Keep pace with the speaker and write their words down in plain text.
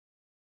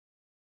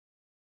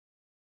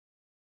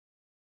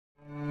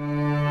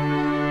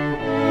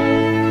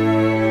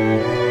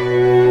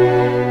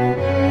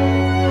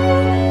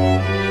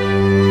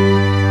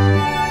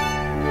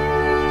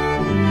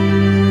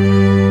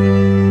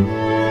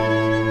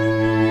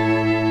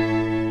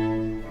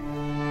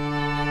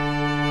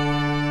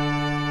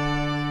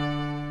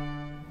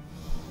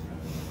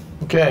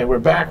Okay, we're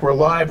back, we're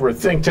live, we're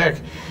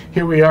ThinkTech.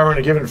 Here we are on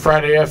a given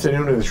Friday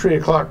afternoon at the 3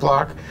 o'clock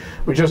block.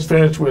 We just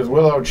finished with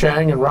Willow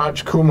Chang and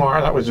Raj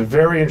Kumar. That was a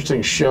very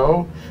interesting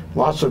show,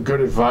 lots of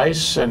good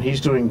advice, and he's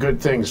doing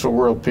good things for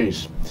world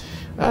peace.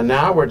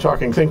 Now we're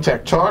talking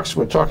ThinkTech Talks.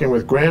 We're talking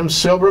with Graham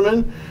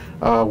Silbermann,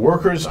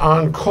 Workers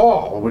on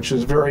Call, which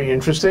is very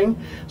interesting.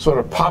 Sort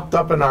of popped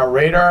up in our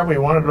radar. We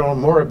wanted to know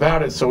more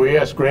about it, so we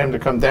asked Graham to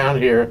come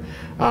down here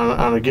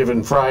on a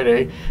given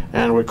Friday,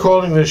 and we're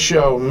calling this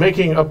show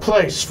 "Making a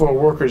Place for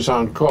Workers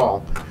on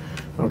Call."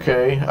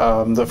 Okay.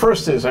 The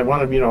first is I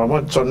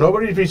want so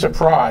nobody to be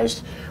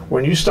surprised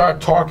when you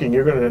start talking.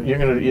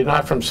 You're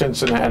not from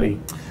Cincinnati.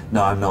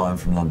 No, I'm not. I'm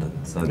from London.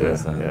 So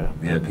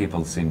yeah,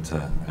 people seem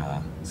to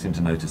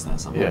notice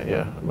that somehow.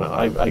 Yeah. Well,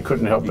 I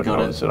couldn't help but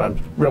notice it. I'm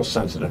real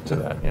sensitive to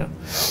that. Yeah.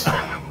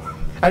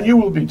 And you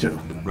will be too.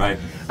 Right.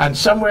 And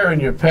somewhere in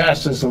your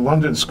past is the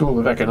London School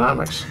of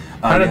Economics.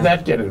 How did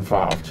that get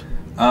involved?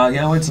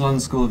 Yeah, I went to London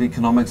School of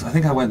Economics. I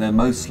think I went there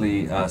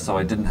mostly so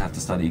I didn't have to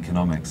study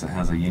economics. It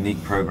has a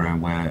unique program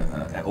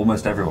where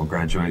almost everyone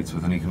graduates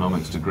with an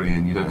economics degree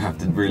and you don't have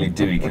to really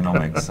do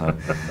economics. So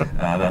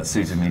that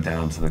suited me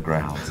down to the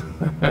ground.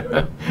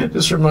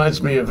 This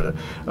reminds me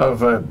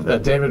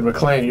of David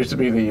McLean. He used to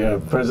be the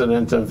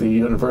president of the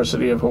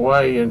University of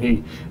Hawaii, and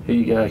he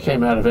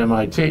came out of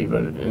MIT,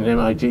 but in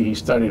MIT he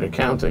studied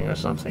accounting or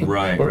something.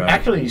 Right, or right.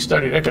 Actually, he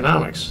studied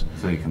economics.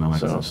 So economics.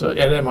 So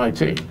at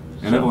MIT.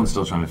 And everyone's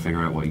still trying to figure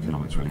out what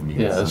economics really means.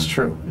 Yeah, that's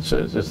true.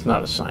 It's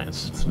not a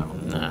science. It's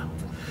not. No.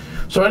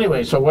 So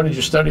anyway, so what did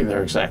you study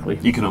there exactly?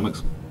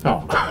 Economics.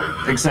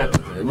 Oh. Except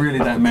really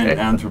that meant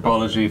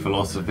anthropology,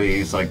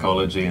 philosophy,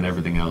 psychology, and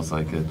everything else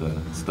I could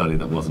study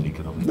that wasn't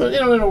economics. But,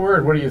 in a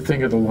word, what do you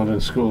think of the London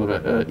School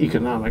of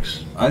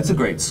Economics? It's a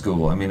great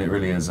school. I mean, it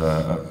really is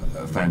a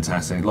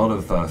fantastic. A lot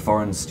of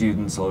foreign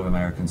students, a lot of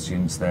American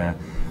students there.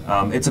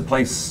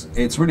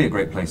 It's really a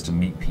great place to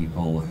meet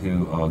people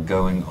who are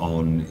going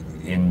on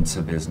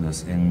into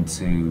business,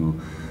 into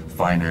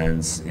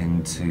finance,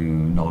 into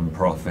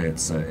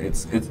non-profits.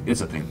 It's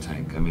a think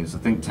tank. I mean, it's a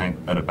think tank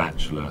at a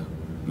bachelor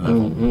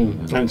level.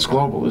 And it's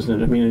global,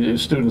 isn't it? I mean,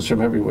 it's students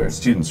from everywhere.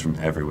 Students from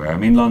everywhere. I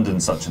mean,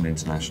 London's such an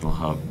international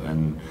hub,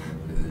 and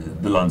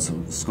the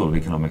London School of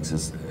Economics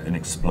is an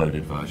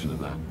exploded version of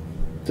that.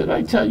 Did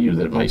I tell you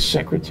that my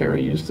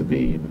secretary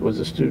was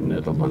a student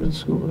at the London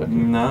School of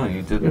Economics? No,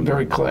 you didn't. A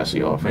very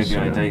classy office.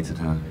 Maybe I dated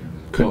her.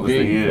 Could what was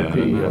the year?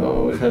 Could be.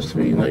 Oh, it has to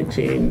be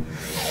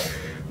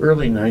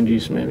early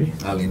 90s, maybe.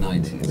 Early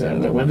 90s.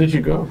 Yeah. When did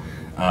you go?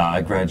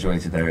 I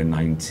graduated there in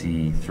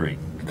 93.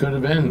 Could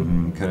have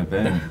been. Could have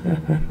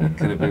been.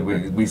 Could have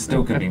been. We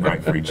still could be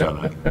right for each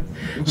other.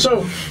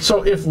 So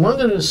if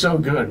London is so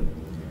good,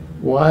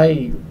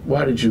 why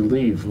did you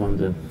leave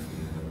London?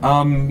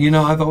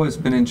 I've always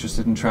been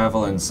interested in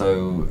travel, and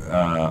so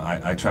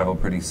I traveled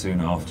pretty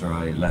soon after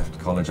I left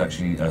college.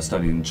 Actually,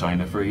 studied in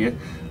China for a year,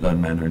 learned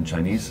Mandarin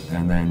Chinese,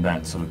 and then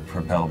that sort of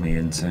propelled me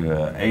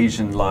into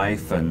Asian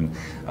life. And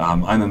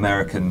I'm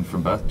American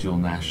from birth, dual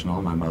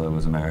national. My mother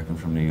was American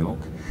from New York.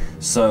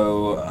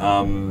 So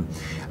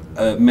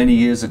many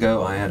years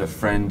ago, I had a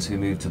friend who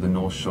moved to the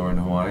North Shore in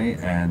Hawaii,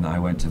 and I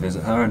went to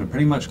visit her, and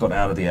pretty much got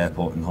out of the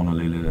airport in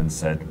Honolulu and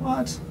said,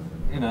 "What?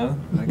 I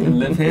can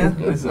live here.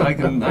 I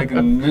can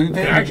move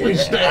here. I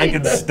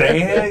can stay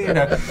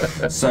here.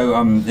 So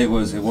it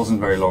wasn't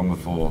very long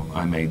before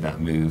I made that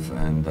move,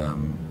 and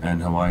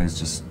Hawaii has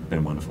just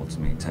been wonderful to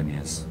me. 10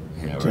 years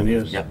here. 10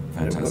 years. Yeah,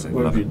 fantastic.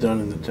 What have you done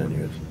in the 10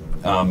 years?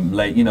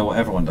 What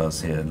everyone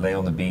does here: lay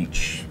on the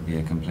beach, be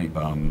a complete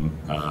bum.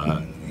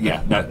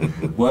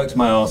 Worked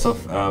my arse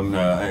off.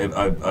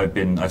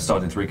 I've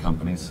started 3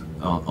 companies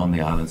on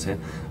the islands here.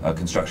 A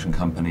construction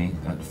company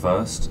at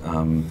first,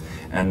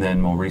 and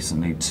then more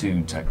recently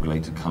 2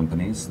 tech-related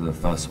companies. The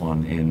first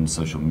one in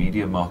social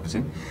media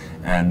marketing,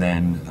 and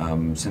then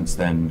since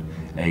then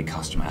a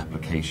customer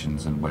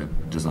applications and web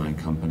design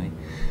company.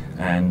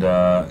 And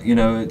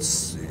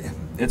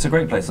it's a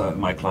great place.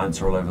 My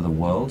clients are all over the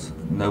world.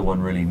 No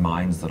one really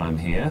minds that I'm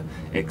here,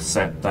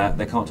 except that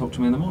they can't talk to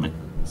me in the morning.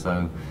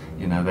 So,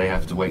 they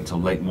have to wait till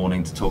late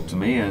morning to talk to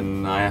me,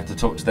 and I have to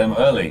talk to them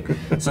early.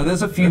 So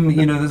there's a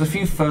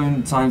few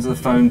phone times the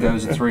phone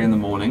goes at 3 in the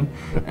morning,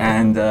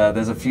 and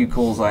there's a few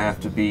calls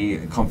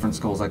conference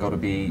calls I got to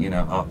be,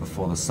 up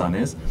before the sun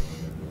is.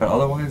 But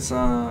otherwise,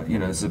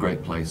 it's a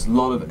great place. A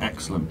lot of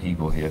excellent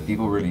people here.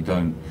 People really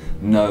don't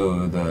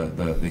know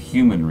the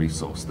human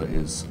resource that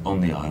is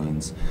on the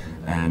islands,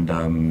 and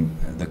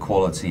the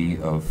quality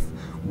of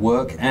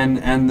work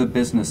and the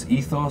business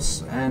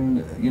ethos,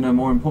 and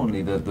more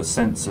importantly, the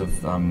sense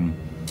of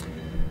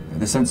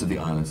the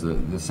islands,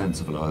 the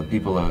sense of love.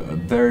 People are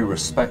very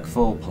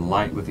respectful,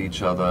 polite with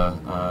each other.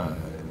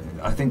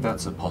 I think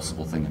that's a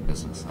possible thing in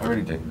business. I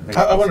really do.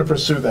 I want to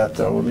pursue that,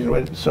 though.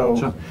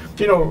 Sure.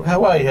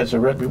 Hawaii has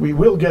we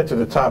will get to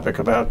the topic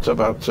about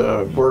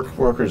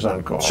workers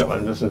on call. Sure.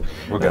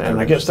 And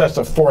I guess that's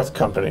the 4th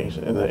company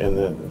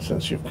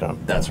since you've come.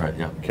 That's right.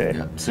 Yeah. Okay.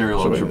 Yeah.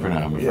 Serial entrepreneur.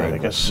 I'm afraid. Yeah, I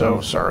guess so.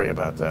 Sorry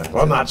about that.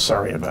 Well, not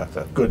sorry about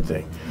that. Good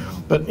thing.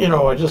 But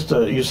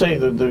you say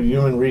that the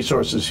human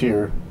resources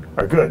here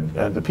are good,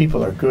 and the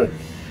people are good.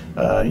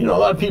 You know, a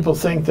lot of people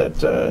think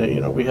that you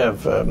know, we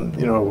have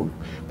you know,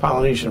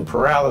 Polynesian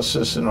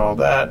paralysis and all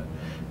that,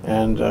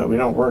 and we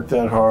don't work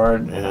that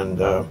hard, and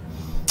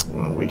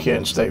we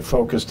can't stay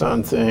focused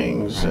on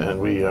things, and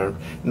we are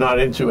not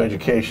into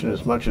education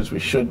as much as we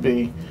should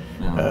be,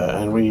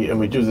 and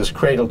we do this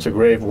cradle to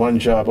grave, one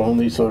job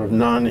only sort of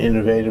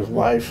non-innovative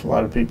life. A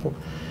lot of people,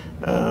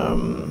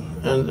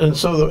 and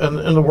so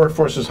the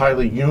workforce is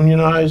highly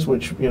unionized,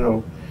 which, you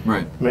know,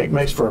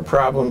 makes for a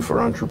problem for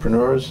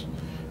entrepreneurs.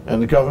 And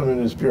the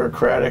government is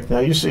bureaucratic. Now,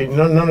 you see,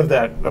 none of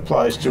that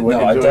applies to what you're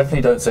doing. No, I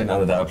definitely don't say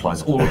none of that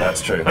applies. All of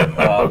that's true.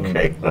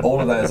 Okay.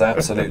 All of that is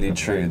absolutely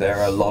true. There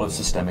are a lot of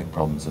systemic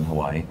problems in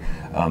Hawaii.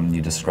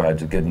 You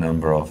described a good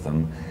number of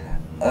them.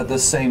 At the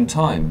same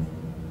time,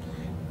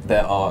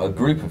 there are a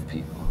group of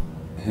people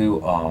who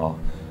are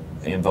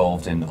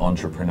involved in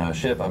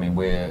entrepreneurship. I mean,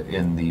 we're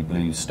in the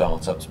Blue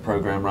Startups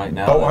program right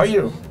now. Oh, are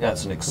you? Yeah,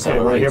 it's an Okay,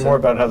 accelerator. I want to hear more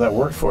about how that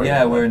worked for you.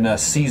 Yeah, we're in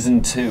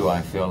season 2. I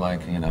feel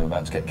like, you know,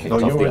 about to get kicked off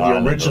you were the the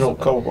island. original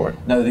cohort.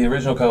 No, the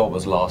original cohort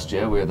was last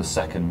year. We're the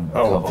second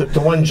cohort. The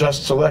one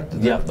just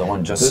selected. Yeah, the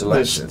one just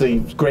selected.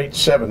 The great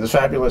 7, the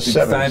fabulous The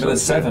 7.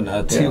 Fabulous so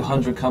 7.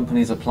 200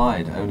 companies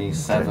applied, only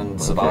 7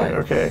 survived.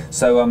 Okay.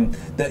 So,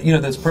 you know,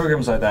 there's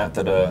programs like that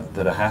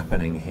that are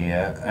happening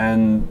here,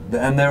 and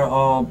there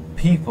are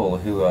people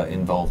who are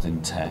involved in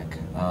tech.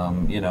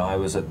 You know, I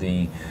was at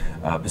the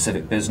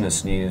Pacific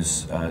Business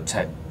News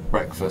tech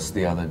breakfast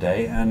the other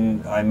day,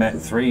 and I met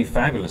 3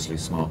 fabulously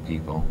smart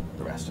people.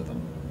 The rest of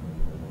them,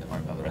 don't worry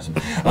about the rest of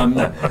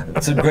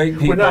them. Some great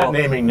people. We're not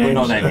naming names. We're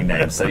not naming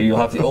names. So you'll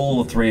have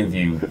all 3 of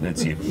you.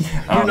 It's you.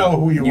 You know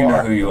who you are. You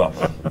know who you are.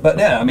 But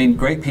yeah, I mean,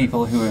 great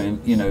people who are,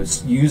 you know,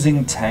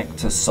 using tech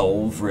to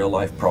solve real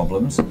life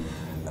problems.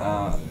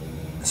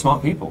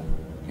 Smart people.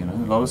 You know,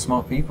 a lot of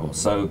smart people.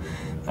 So.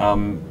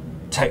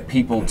 Tech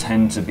people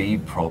tend to be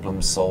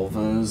problem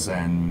solvers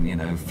and, you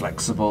know,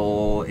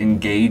 flexible,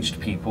 engaged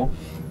people.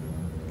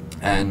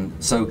 And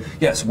so,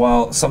 yes,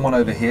 while someone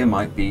over here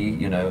might be,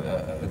 you know,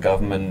 a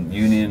government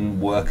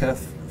union worker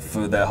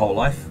for their whole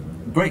life,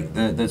 great.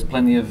 There's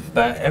plenty of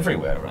that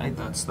everywhere, right?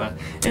 That's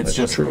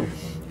just true.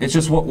 It's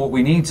just what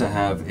we need to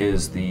have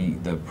is the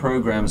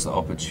programs, the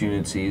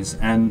opportunities.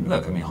 And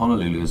look, I mean,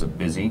 Honolulu is a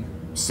busy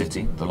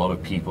city with a lot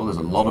of people. There's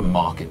a lot of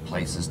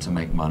marketplaces to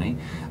make money.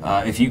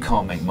 If you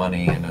can't make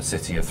money in a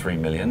city of 3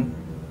 million,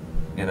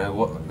 you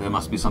know, there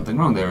must be something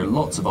wrong. There are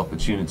lots of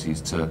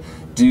opportunities to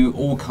do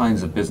all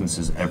kinds of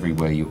businesses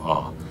everywhere you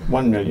are.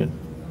 1 million.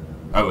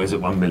 Oh, is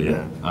it 1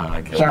 million? Yeah.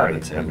 I killed Sorry.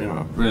 that too. You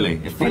know. Really?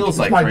 It feels It's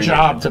like my 3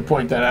 job million. to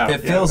point that out. It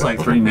feels like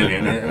 3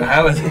 million.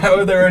 How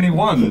are there only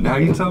 1? Now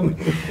you tell me.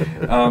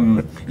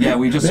 Yeah,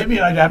 we just... Maybe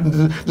I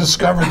haven't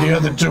discovered the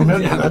other 2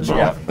 million, that's all.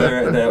 Yeah,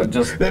 they're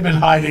just... They've been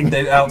hiding.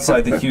 They're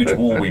outside the huge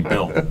wall we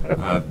built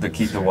to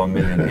keep the 1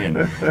 million in.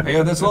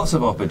 Yeah, there's lots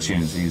of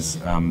opportunities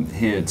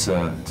here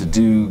to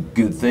do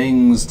good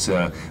things,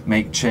 to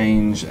make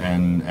change,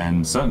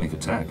 and certainly for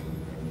tech.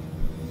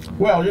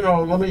 Well, you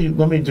know, let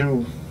me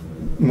do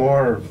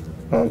more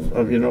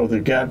of you know, the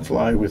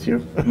gadfly with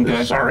you.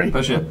 Okay. Sorry.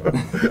 Push it.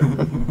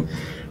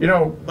 You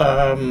know,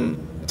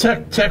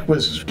 tech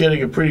was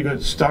getting a pretty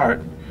good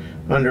start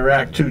under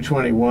Act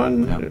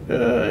 221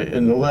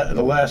 in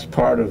the last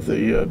part of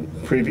the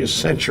previous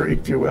century,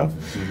 if you will,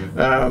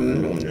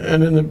 and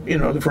in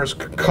the first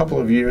couple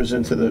of years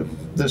into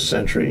this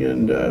century,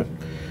 and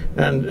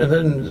then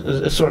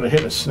it sort of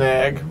hit a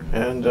snag,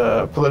 and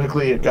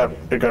politically it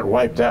got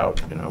wiped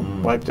out,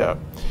 wiped out.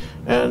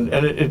 And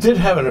it did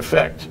have an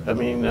effect. I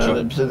mean,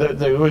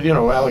 there were, you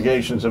know,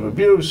 allegations of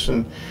abuse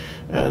and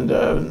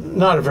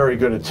not a very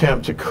good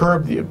attempt to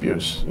curb the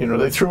abuse. You know,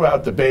 they threw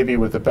out the baby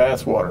with the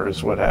bathwater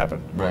is what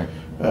happened. Right.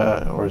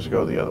 Or does it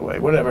go the other way?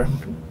 Whatever.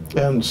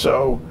 And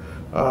so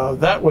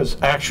that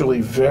was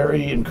actually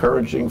very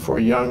encouraging for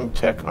young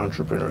tech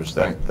entrepreneurs,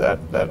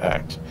 that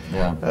act.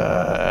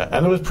 Yeah.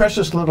 And there was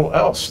precious little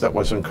else that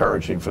was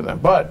encouraging for them.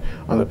 But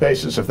on the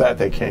basis of that,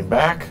 they came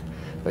back.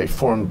 They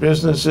formed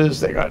businesses.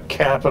 They got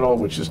capital,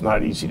 which is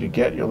not easy to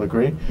get. You'll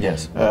agree.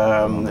 Yes.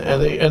 And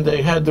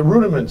they had the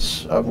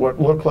rudiments of what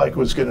looked like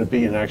was going to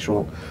be an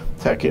actual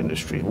tech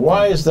industry.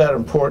 Why is that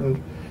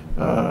important?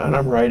 And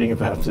I'm writing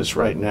about this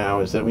right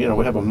now. Is that we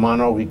have a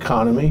mono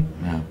economy.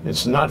 Yeah.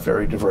 It's not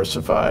very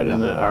diversified,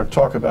 and our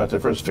talk about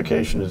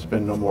diversification has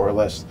been no more or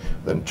less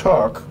than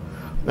talk.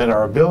 And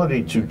our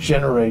ability to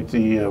generate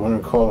the what do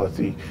we call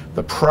it,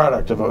 the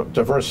product of a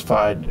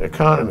diversified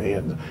economy,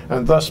 and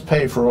thus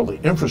pay for all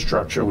the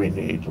infrastructure we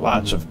need,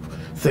 lots of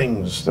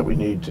things that we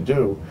need to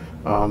do.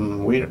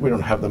 We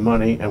don't have the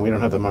money, and we don't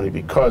have the money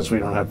because we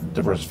don't have a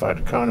diversified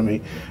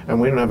economy,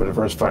 and we don't have a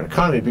diversified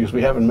economy because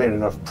we haven't made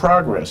enough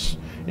progress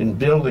in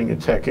building a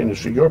tech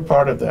industry. You're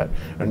part of that,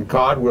 and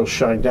God will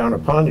shine down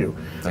upon you.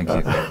 Thank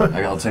you.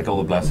 I'll take all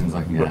the blessings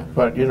I can get.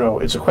 But you know,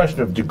 it's a question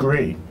of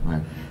degree.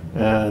 Right.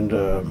 And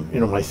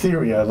my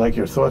theory, I like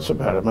your thoughts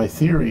about it. My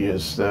theory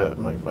is that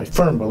my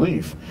firm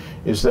belief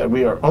is that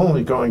we are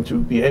only going to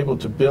be able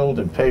to build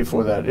and pay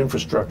for that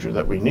infrastructure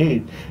that we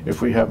need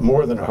if we have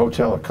more than a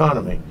hotel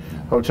economy.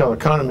 Hotel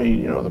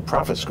economy, the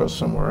profits go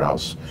somewhere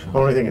else. The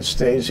only thing that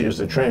stays here is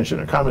the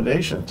transient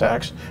accommodation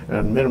tax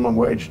and minimum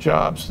wage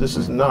jobs. This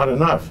is not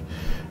enough.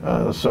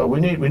 So we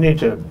need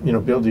to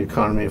build the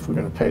economy if we're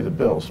going to pay the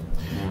bills.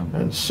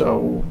 And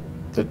so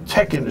the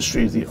tech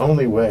industry is the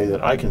only way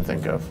that I can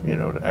think of,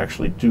 to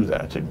actually do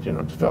that, to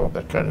develop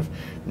that kind of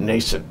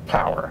nascent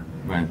power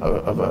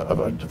of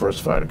a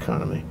diversified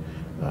economy.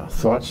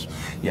 Thoughts?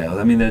 Yeah,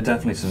 I mean, there are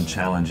definitely some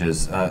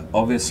challenges.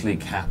 Obviously,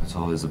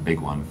 capital is a big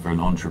one for an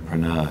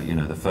entrepreneur.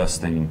 The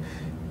first thing,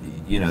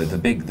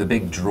 the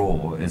big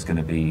draw is going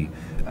to be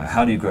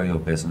how do you grow your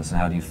business and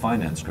how do you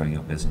finance growing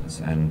your business?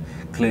 And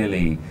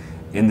clearly,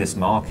 in this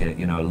market,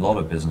 a lot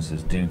of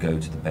businesses do go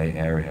to the Bay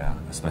Area,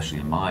 especially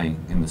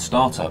in the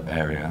startup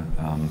area.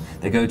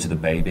 They go to the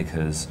Bay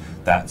because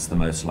that's the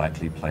most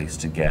likely place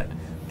to get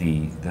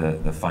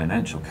the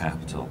financial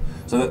capital.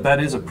 So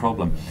that is a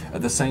problem.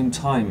 At the same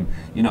time,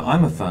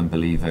 I'm a firm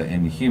believer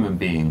in human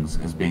beings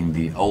as being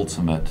the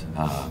ultimate,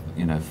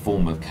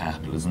 form of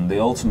capitalism, the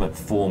ultimate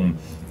form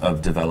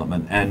of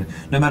development. And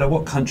no matter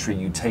what country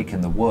you take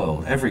in the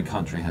world, every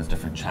country has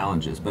different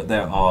challenges. But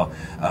there are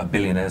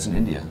billionaires in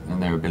India,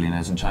 and there are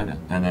billionaires in China,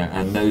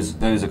 and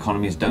those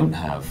economies don't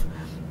have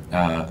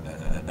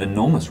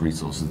enormous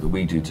resources that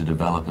we do to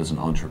develop as an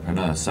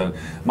entrepreneur. So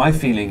my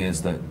feeling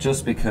is that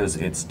just because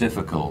it's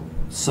difficult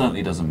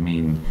certainly doesn't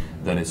mean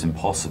that it's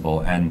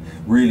impossible, and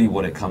really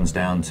what it comes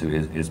down to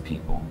is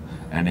people.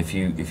 And if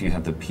you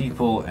have the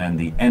people and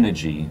the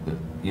energy that,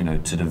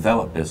 to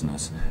develop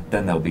business,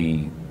 then there'll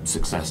be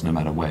success no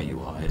matter where you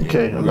are.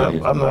 Okay, I'm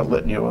not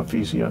letting you off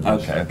easy on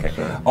this. Okay.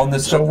 So,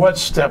 so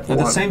what's step one?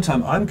 At the same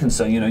time, I'm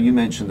concerned. You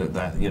mentioned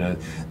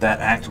that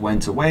act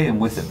went away, and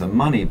with it the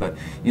money. But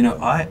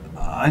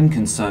I'm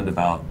concerned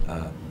about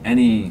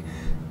any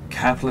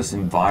capitalist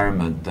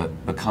environment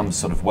that becomes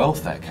sort of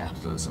welfare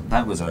capitalism.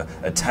 That was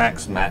a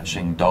tax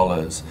matching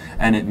dollars,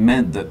 and it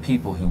meant that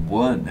people who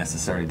weren't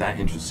necessarily that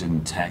interested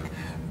in tech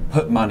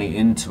put money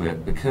into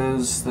it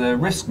because the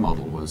risk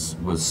model was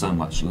so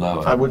much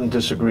lower. I wouldn't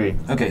disagree.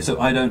 Okay, so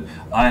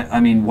I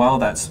mean, while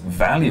that's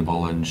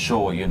valuable, and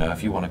sure,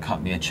 if you want to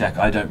cut me a check,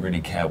 I don't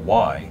really care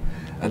why.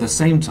 At the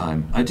same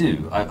time, I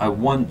do. I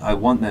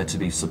want there to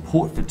be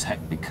support for tech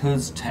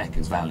because tech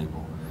is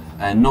valuable,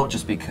 and not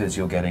just because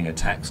you're getting a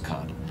tax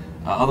cut.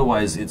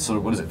 Otherwise, it's sort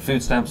of, what is it,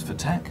 food stamps for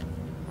tech?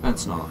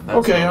 That's not.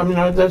 Okay, I mean,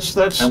 that's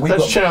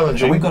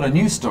challenging. And we've got a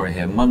news story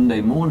here. Monday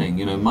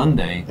morning,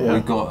 Monday,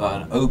 we've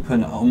got an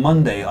open. On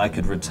Monday, I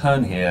could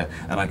return here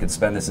and I could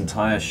spend this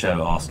entire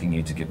show asking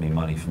you to give me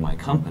money for my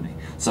company.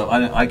 So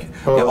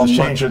the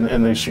change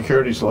in the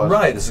securities laws.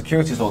 Right, the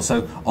securities law.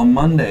 So on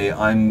Monday,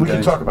 we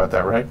can talk about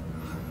that, right?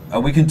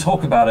 We can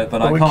talk about it,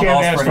 but I can't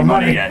ask for any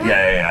money yet.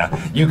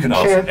 Yeah. You can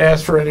ask. Can't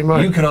ask for any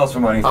money. You can ask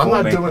for money for me.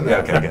 I'm not doing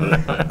that.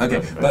 Yeah,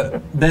 okay.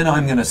 But then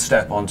I'm going to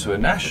step onto a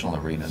national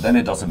arena. Then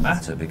it doesn't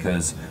matter,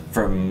 because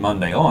from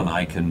Monday on,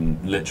 I can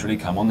literally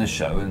come on this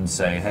show and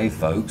say, hey,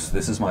 folks,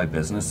 this is my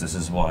business. This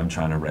is what I'm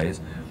trying to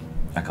raise.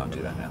 I can't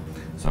do that now,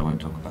 so I won't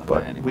talk about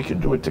that anymore. We can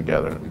do it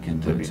together. We can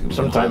do it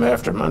sometime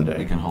after Monday.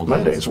 We can hold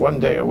Monday is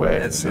one day away.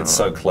 It's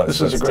so close.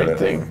 This is a great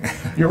thing.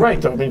 You're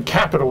right, though. I mean,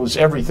 capital is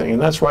everything,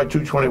 and that's why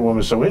 221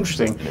 was so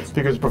interesting,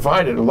 because it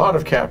provided a lot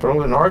of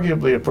capital, and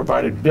arguably it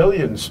provided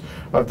billions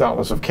of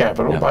dollars of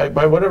capital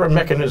by whatever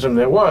mechanism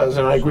there was.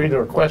 And I agree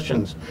there are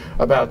questions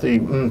about the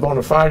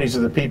bona fides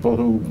of the people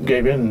who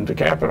gave in to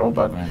capital,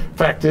 but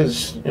fact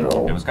is, it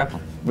was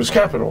capital. Was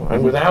capital,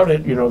 and without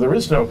it, there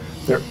is no.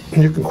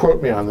 You can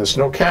quote me on this: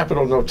 no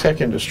capital, no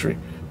tech industry.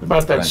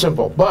 About that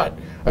simple. But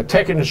a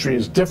tech industry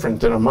is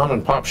different than a mom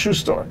and pop shoe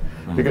store,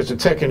 because the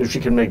tech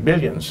industry can make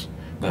billions.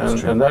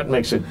 That's true. And that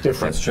makes it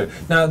different. That's true.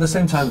 Now, at the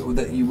same time,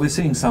 we're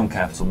seeing some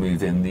capital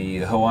move in. The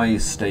Hawaii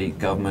state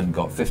government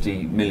got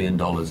 $50 million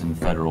in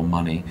federal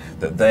money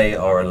that they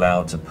are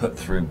allowed to put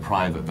through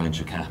private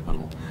venture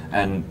capital.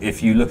 And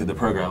if you look at the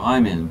program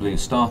I'm in, Blue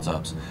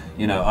Startups,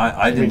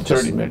 I didn't.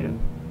 30 million.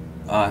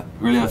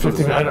 Really, I thought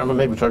 15, I don't know,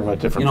 maybe we're talking about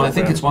different. I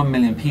think it's 1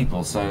 million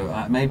people,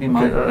 so maybe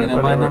my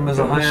numbers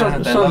are higher.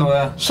 They're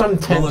lower. Some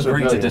tens we'll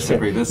agree of to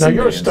disagree. Yeah. Now,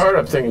 your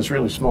startup thing is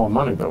really small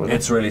money, though.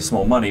 It's really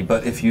small money,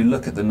 but if you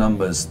look at the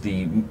numbers,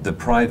 the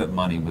private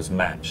money was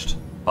matched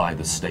by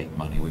the state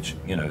money, which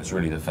it's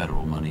really the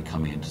federal money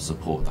coming in to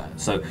support that.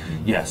 So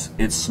yes,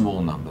 it's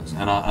small numbers,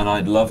 and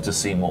I'd love to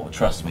see more.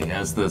 Trust me,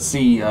 as the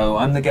CEO,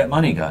 I'm the get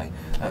money guy.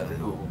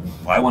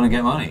 I want to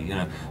get money,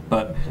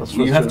 but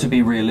you have to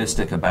be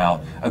realistic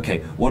about, okay,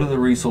 what are the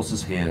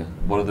resources here?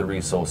 What are the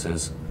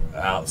resources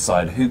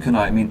outside? Who can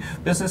I mean,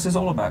 business is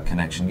all about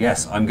connection.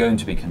 Yes, I'm going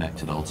to be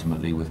connected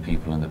ultimately with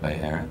people in the Bay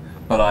Area,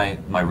 but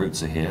my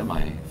roots are here,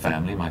 my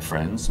family, my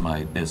friends,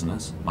 my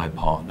business, my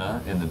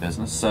partner in the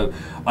business. So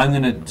I'm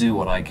going to do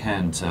what I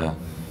can to,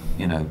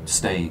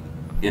 stay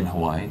in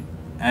Hawaii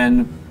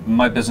and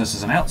my business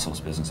is an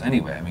outsourced business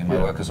anyway. I mean,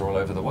 my workers are all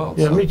over the world.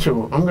 Yeah, so. me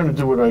too. I'm going to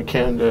do what I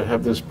can to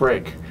have this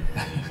break.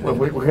 We're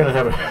going to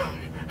have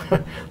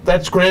a...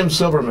 That's Graham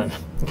Silbermann,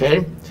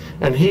 okay?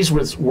 And he's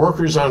with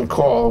Workers on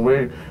Call.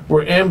 We're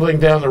ambling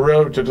down the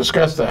road to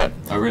discuss that.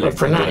 Oh, really? But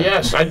for now,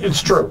 yes,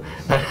 it's true.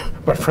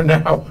 But for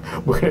now,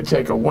 we're going to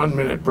take a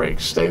 1-minute break.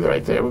 Stay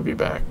right there. We'll be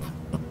back.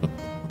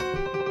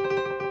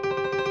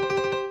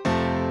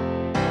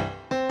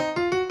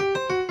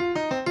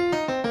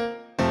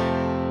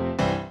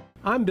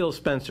 I'm Bill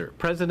Spencer,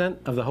 President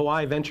of the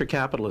Hawaii Venture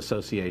Capital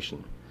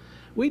Association.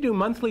 We do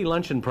monthly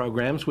luncheon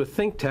programs with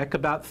ThinkTech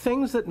about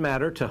things that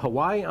matter to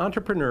Hawaii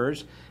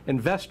entrepreneurs,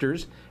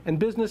 investors, and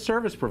business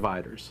service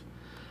providers.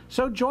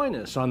 So join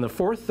us on the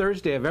fourth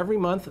Thursday of every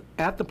month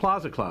at the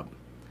Plaza Club.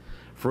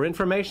 For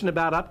information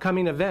about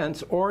upcoming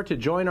events or to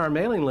join our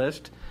mailing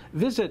list,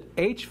 visit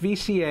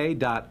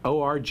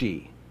hvca.org.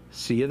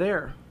 See you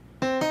there.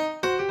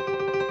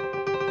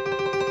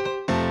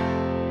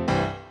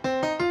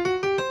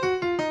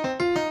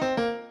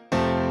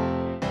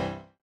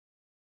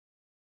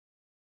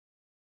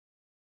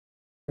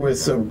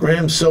 With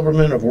Graham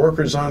Silbermann of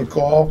Workers on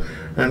Call,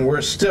 and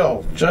we're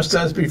still, just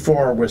as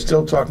before, we're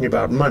still talking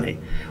about money.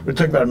 We're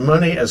talking about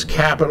money as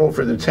capital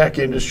for the tech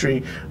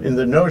industry, in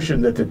the notion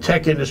that the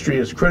tech industry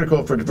is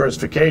critical for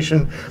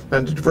diversification,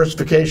 and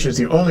diversification is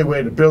the only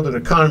way to build an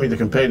economy that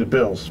can pay the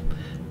bills.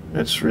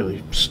 That's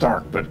really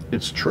stark, but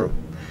it's true.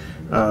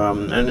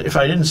 And if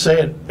I didn't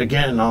say it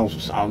again, I'll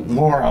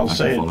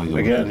say it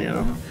again, you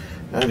know.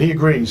 And he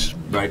agrees.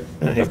 Right,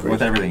 He agrees.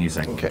 with everything you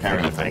say. Okay,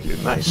 Carry on. thank you.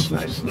 Nice,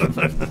 nice.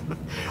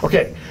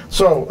 Okay,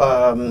 so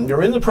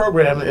you're in the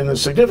program, in the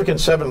Significant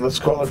Seven, let's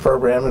call it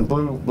program, in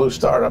Blue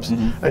Startups,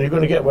 and you're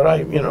going to get what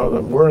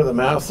the word of the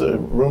mouth, the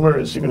rumor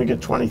is you're going to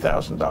get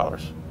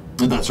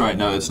 $20,000. That's right.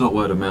 No, it's not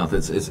word of mouth.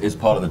 It's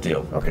part of the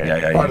deal. Okay,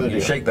 Yeah. part of the You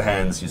deal. shake the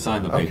hands. You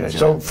sign the papers. Okay,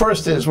 so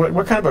first is,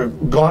 what kind of a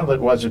gauntlet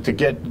was it to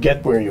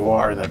get where you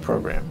are in that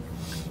program?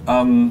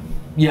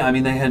 Yeah, I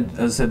mean, they had,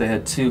 as I said, they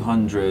had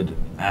 200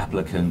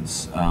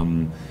 applicants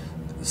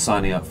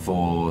signing up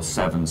for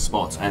 7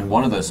 spots, and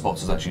one of those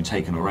spots was actually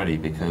taken already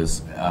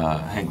because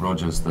Hank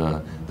Rogers,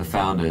 the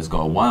founder, has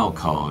got a wild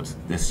card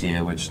this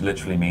year, which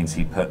literally means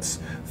he puts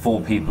 4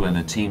 people in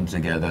a team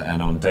together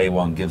and on day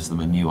one gives them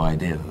a new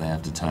idea that they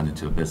have to turn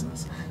into a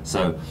business.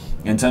 So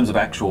in terms of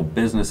actual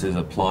businesses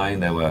applying,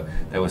 there were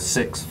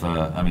 6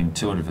 for,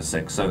 200 for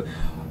 6. So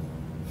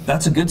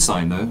that's a good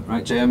sign though,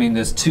 right, Jay? I mean,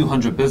 there's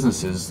 200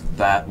 businesses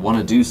that want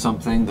to do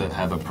something, that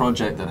have a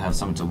project, that have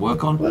something to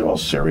work on. They're all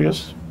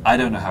serious. I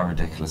don't know how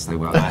ridiculous they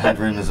were. I had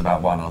rumors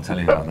about one. I'll tell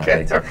you about that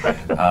later.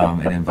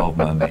 It involved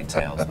mermaid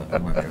tails,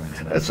 but we won't go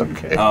into that. That's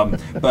okay.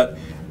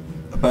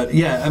 But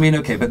yeah, I mean,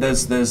 okay. But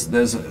there's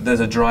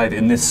a drive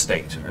in this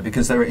state, right?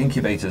 Because there are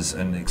incubators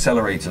and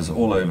accelerators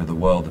all over the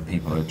world that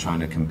people are trying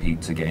to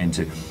compete to get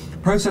into.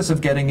 Process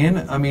of getting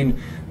in. I mean,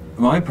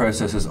 my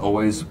process is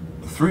always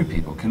through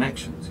people,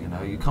 connections. You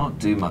know, you can't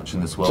do much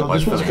in this world. So by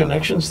this was a filling out-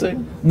 connections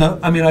thing? No,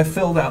 I mean, I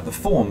filled out the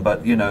form,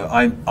 but you know,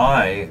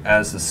 I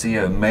as the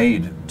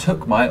CEO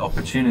took my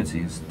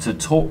opportunities to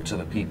talk to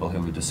the people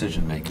who were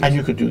decision makers. And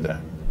you could do that.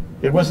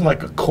 It wasn't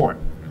like a court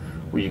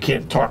where you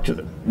can't talk to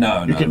them.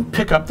 No, You can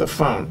pick up the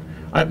phone.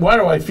 Why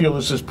do I feel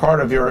this is part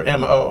of your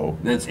MO?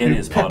 It you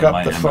is pick part of up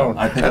my the MO. phone.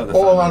 I pick up the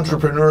All phone.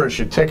 entrepreneurs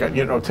should take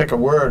a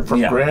word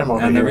from Graham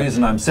over and here. the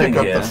reason I'm sitting pick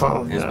up here the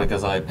phone. is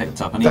because I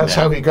picked up an email. That's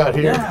how he got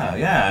here.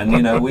 Yeah, and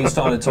you know, we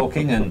started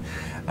talking, and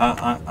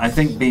I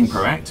think being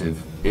proactive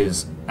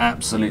is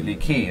absolutely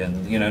key.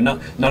 And you know,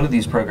 none of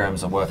these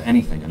programs are worth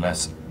anything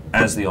unless,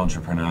 as the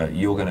entrepreneur,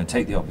 you're going to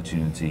take the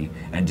opportunity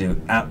and do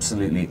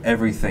absolutely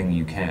everything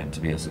you can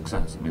to be a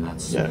success. I mean,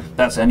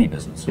 that's any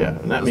business. Yeah,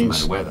 and that Doesn't means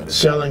matter where that is.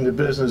 selling the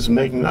business,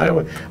 making. I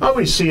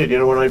always see it. You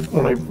know, when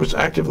I was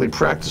actively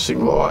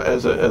practicing law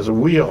as a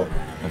wheel.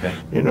 Okay.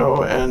 You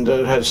know, and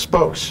it has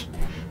spokes.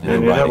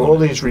 And you riding have on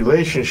all it. these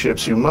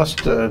relationships you must,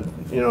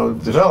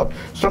 develop.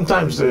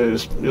 Sometimes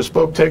the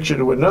spoke takes you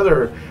to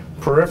another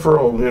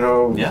peripheral,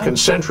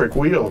 concentric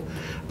wheel.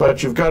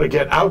 But you've got to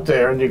get out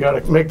there and you got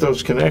to make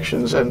those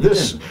connections. And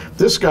this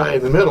guy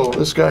in the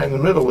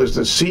middle is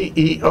the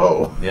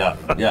CEO. Yeah,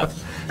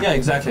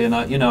 exactly. And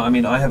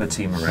I have a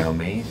team around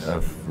me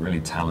of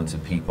really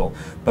talented people,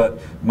 but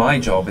my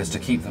job is to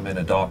keep them in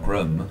a dark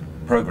room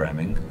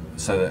programming.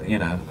 So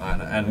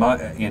that,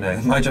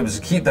 my job is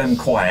to keep them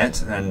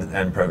quiet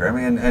and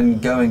programming and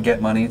go and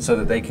get money so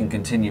that they can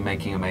continue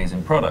making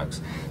amazing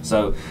products.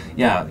 So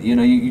yeah,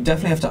 you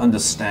definitely have to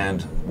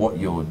understand what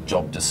your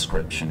job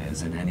description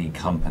is in any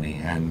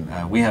company.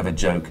 And we have a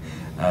joke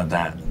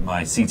that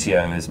my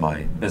CTO is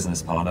my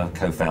business partner,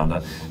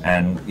 co-founder,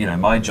 and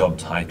my job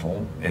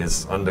title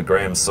is under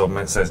Graham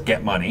Silbermann, it says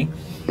get money,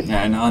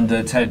 and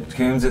under Ted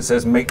Coombs it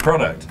says make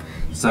product.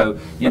 So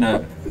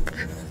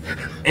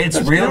It's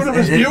That's real.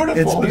 It's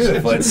beautiful. It's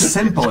beautiful. It's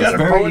simple. It's got a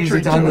very poetry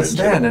easy to it,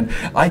 understand. too.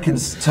 And I can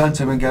turn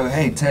to him and go,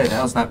 "Hey, Ted,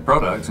 how's that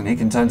product?" And he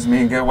can turn to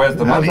me and go, "Where's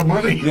the How's money?" the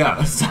money?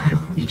 Yeah. So,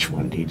 Each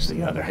one needs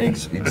the other.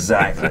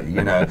 exactly.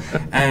 You know,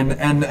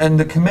 and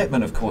the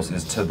commitment, of course,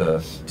 is to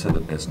the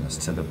business,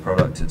 to the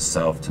product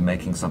itself, to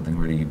making something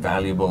really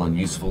valuable and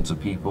useful to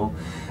people.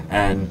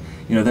 And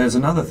you know, there's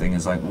another thing.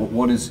 Is like,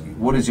 what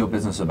is your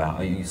business about?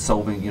 Are you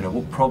solving? You know,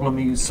 what problem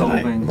are you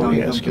solving? Let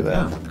me ask you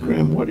that,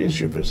 Graham. What is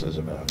your business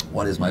about?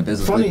 What is my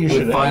business? Funny you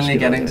should We're finally ask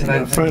getting that. to that.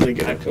 Yeah, finally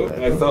getting to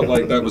that. I felt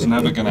like that was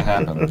never going to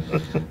happen.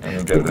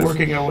 We're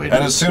working our way to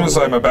And as soon as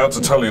I'm about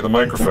to tell you, the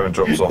microphone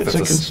drops off. It's a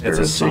It's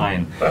conspiracy. a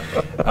sign.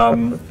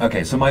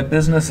 Okay, so my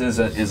business is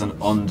an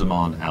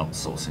on-demand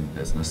outsourcing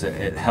business.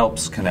 It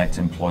helps connect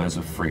employers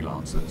with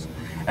freelancers,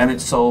 and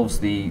it solves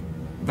the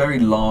very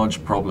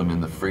large problem in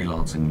the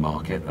freelancing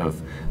market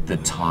of the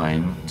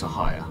time to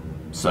hire.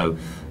 So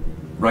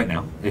right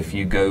now, if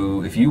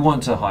you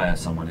want to hire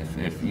someone,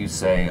 if you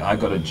say, I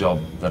got a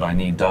job that I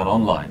need done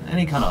online,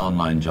 any kind of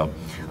online job,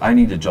 I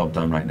need a job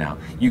done right now,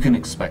 you can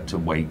expect to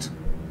wait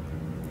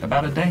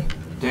about a day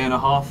and a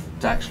half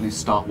to actually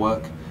start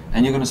work.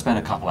 And you're going to spend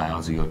a couple of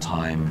hours of your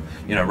time,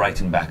 you know,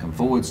 writing back and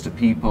forwards to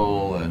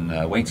people and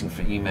waiting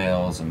for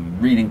emails and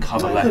reading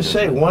cover I letters.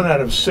 say 1 out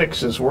of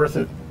 6 is worth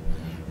it.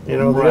 You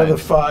know, the Right. other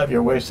 5,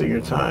 you're wasting your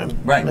time.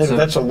 Right, Maybe so-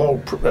 that's a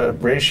low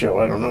ratio.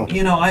 I don't know.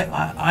 You know,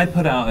 I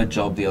put out a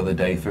job the other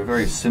day for a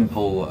very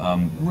simple,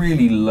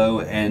 really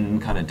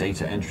low-end kind of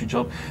data entry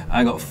job.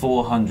 I got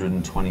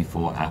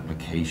 424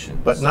 applications.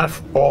 But not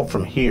all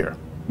from here.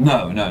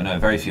 No,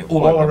 very few.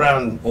 All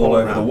around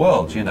the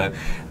world, you know.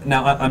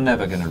 Now, I'm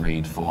never going to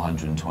read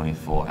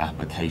 424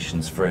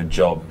 applications for a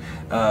job.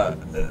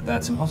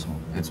 That's impossible.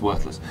 It's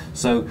worthless.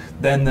 So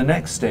then the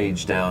next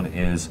stage down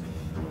is,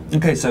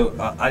 okay, so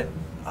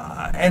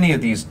any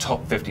of these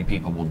top 50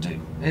 people will do.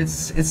 It's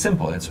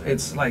simple.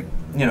 It's like,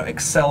 you know,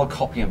 Excel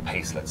copy and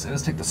paste.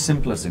 Let's take the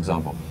simplest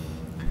example.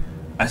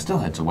 I still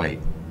had to wait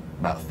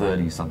about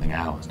 30-something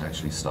hours to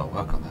actually start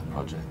work on that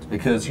project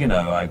because, you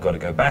know, I've got to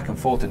go back and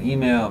forth in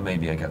email,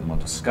 maybe I get them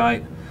onto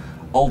Skype.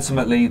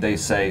 Ultimately, they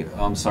say,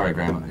 oh, I'm sorry,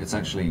 Graham, it's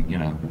actually, you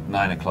know,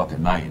 9 o'clock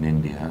at night in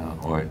India,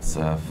 or it's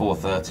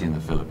 4:30 in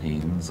the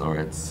Philippines, or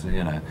it's,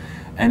 you know,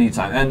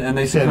 anytime. And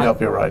they say, Can't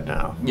help you right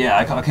now. yeah,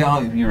 I can't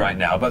help you right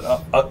now, but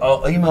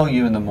I'll email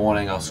you in the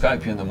morning, I'll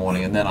Skype you in the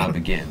morning, and then I'll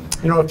begin.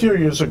 You know, a few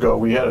years ago,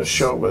 we had a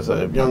show with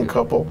a young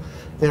couple.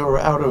 They were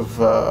out of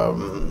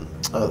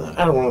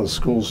one of the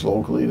schools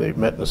locally. They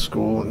met in a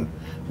school, and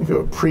they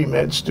were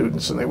pre-med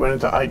students, and they went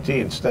into IT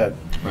instead.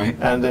 Right.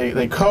 And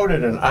they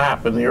coded an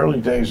app in the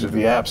early days of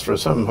the apps for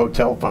some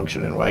hotel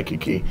function in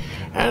Waikiki.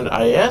 And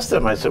I asked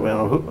them, I said,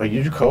 well,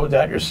 you code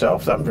that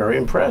yourself? I'm very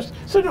impressed.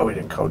 I said, no, we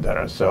didn't code that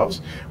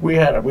ourselves. We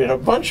had a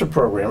bunch of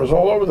programmers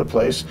all over the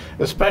place,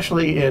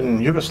 especially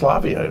in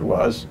Yugoslavia it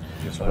was,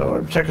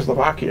 or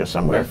Czechoslovakia,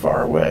 somewhere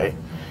far away.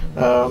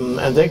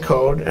 And they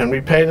code, and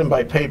we pay them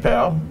by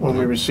PayPal when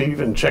we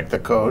receive and check the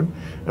code,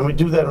 and we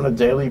do that on a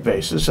daily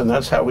basis, and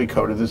that's how we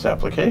coded this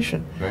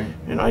application. Right.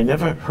 And I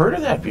never heard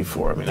of that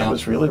before. I mean, that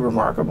was really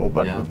remarkable,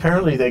 but Yeah.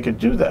 apparently they could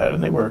do that,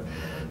 and they were,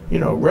 you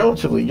know,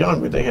 relatively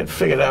young, but they had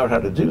figured out how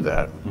to do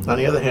that. On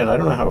the other hand, I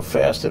don't know how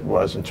fast it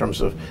was in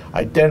terms of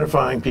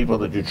identifying people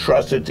that you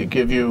trusted to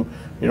give you,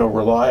 you know,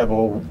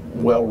 reliable,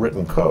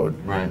 well-written code.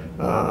 Right.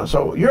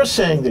 So you're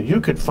saying that you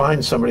could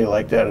find somebody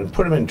like that and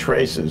put them in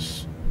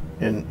traces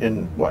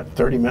in what,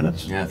 30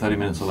 minutes? Yeah, 30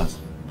 minutes or less.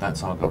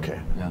 That's our goal. Okay.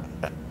 Yeah.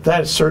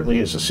 That certainly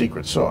is a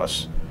secret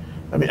sauce.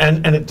 I mean,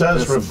 and it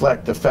does Listen.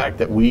 reflect the fact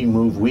that we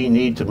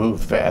need to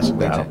move fast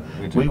now.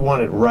 We do. We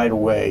want it right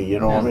away, you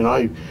know. Yeah. I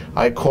mean,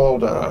 I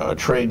called a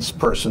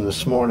tradesperson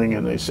this morning,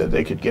 and they said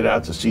they could get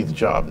out to see the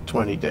job in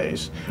 20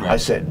 days. Right. I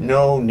said,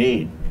 no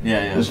need.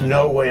 Yeah. There's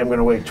no way I'm going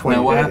to wait 20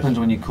 Now, what days. happened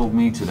when you called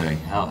me today?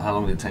 How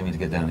long did it take me to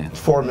get down here?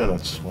 4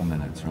 minutes. 4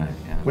 minutes, right?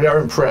 Yeah. We are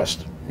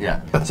impressed.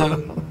 Yeah.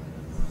 So,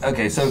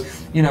 okay. So,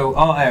 you know,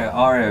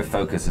 our area of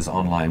focus is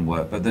online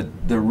work, but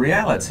the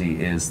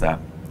reality is that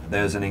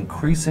there's an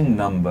increasing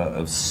number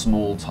of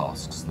small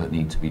tasks that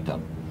need to be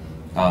done.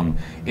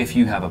 If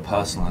you have a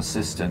personal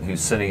assistant who's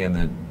sitting in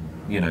the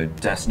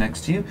desk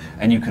next to you,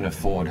 and you can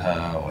afford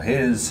her or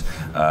his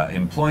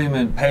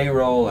employment,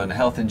 payroll, and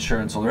health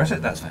insurance, all the rest of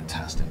it, that's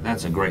fantastic.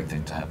 That's a great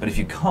thing to have. But if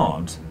you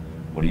can't,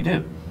 what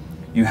do?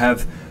 You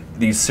have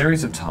these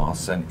series of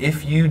tasks, and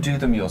if you do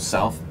them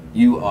yourself,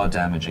 you are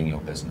damaging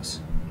your business.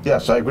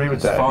 Yes, I agree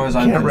with that. As far as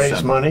you I'm can't raise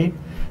concerned. money.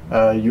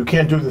 You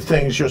can't do the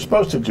things you're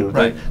supposed to do.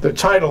 Right. The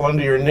title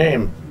under your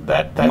name,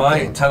 that My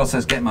thing. title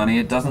says get money.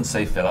 It doesn't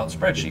say fill out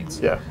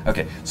spreadsheets. Yeah.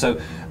 Okay. So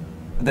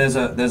there's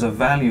a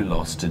value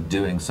loss to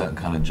doing certain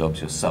kind of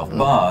jobs yourself,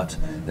 but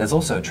there's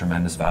also a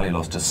tremendous value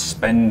loss to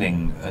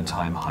spending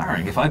time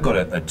hiring. If I've got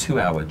a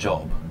 2-hour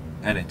job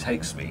and it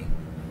takes me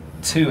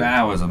 2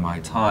 hours of my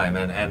time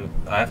and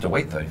I have to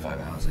wait 35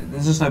 hours,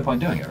 there's just no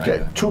point doing it, right?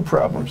 Okay, 2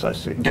 problems I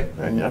see, Okay.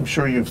 and I'm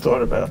sure you've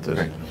thought about this.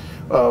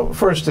 Great.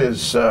 First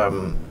is,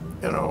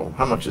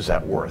 how much is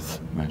that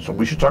worth? Right. So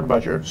we should talk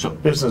about your Sure.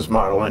 business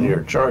model and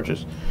your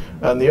charges.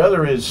 And the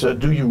other is,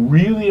 do you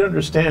really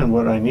understand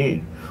what I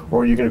need?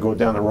 or are you going to go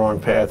down the wrong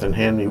path and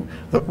hand me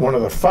one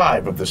of the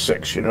 5 of the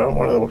 6, you know,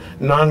 one of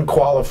the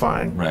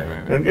non-qualifying. Right.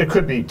 And it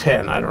could be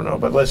 10, I don't know,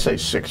 but let's say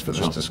 6 for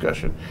this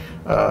discussion.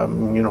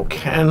 You know,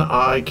 can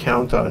I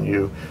count on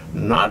you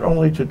not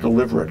only to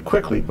deliver it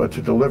quickly, but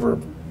to deliver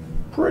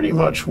pretty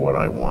much what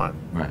I want?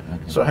 Right.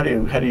 Okay. So how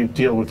do you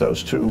deal with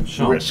those two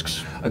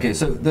risks? Okay,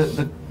 so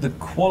the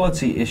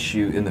quality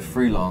issue in the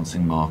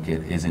freelancing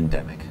market is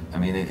endemic. I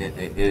mean,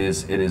 it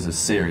is a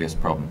serious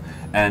problem,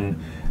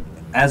 and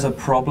as a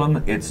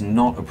problem, it's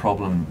not a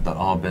problem that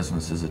our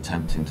business is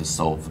attempting to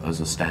solve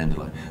as a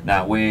standalone.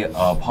 Now, we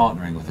are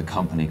partnering with a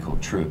company called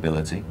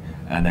TrueAbility,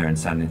 and they're in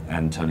San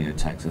Antonio,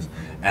 Texas,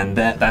 and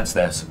that's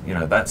their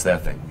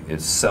thing.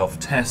 It's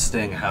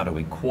self-testing. How do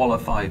we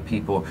qualify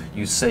people?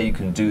 You say you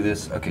can do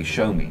this. Okay,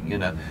 show me. You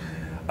know.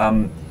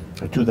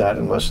 I do that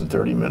in less than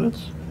 30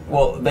 minutes.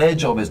 Well, their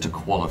job is to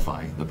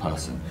qualify the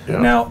person.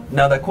 Yeah.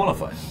 Now they're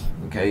qualified.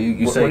 Okay,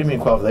 you say. What do you mean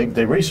qualify?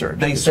 They research.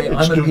 They say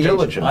it's I'm due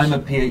diligence. I'm a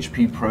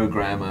PHP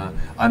programmer.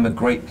 I'm a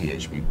great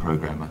PHP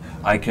programmer.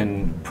 I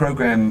can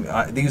program.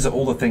 These are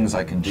all the things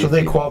I can do. So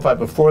they qualify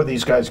before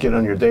these guys get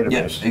on your database.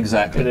 Yes,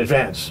 exactly. In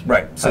advance.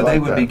 Right. So they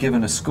would be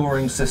given a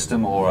scoring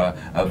system or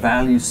a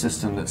value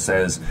system that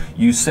says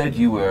you said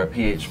you were a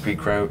PHP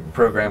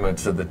programmer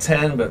to the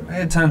 10, but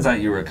it turns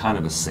out you were kind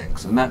of a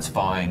 6, and that's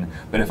fine.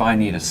 But if I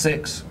need a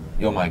 6.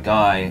 You're my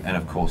guy, and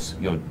of course,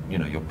 your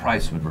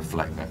price would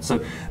reflect that.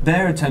 So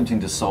they're attempting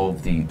to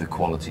solve the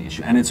quality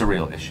issue, and it's a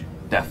real issue.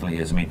 Definitely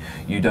is. I mean,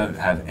 you don't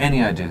have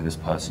any idea who this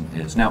person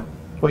is. Now,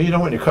 well, you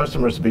don't want your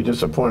customers to be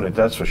disappointed.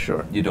 That's for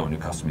sure. You don't want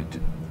your customer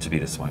to be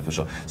disappointed, for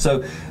sure.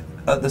 So,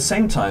 at the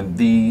same time,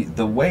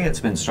 the way it's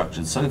been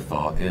structured so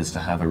far is to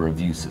have a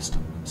review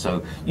system.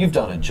 So you've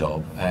done a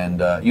job,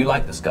 and you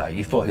like this guy.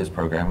 You thought his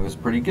programming was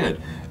pretty good.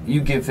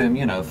 You give him,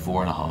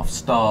 4.5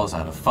 stars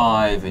out of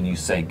 5, and you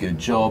say, "Good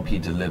job, he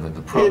delivered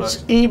the product."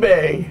 It's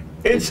eBay.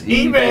 It's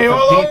eBay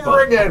all people.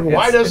 over again.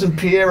 Why doesn't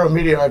Pierre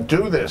Media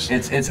do this?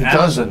 It's it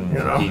Amazon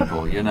for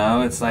people,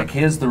 It's like,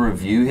 here's the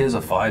review, here's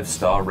a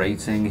 5-star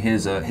rating,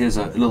 here's a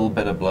little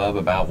bit of blurb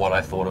about what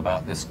I thought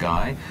about this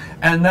guy,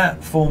 and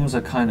that forms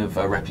a kind of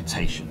a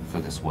reputation for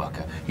this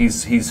worker.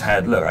 He's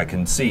had, look, I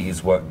can see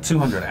he's worked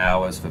 200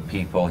 hours for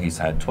people. He's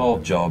had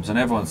 12 jobs, and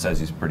everyone says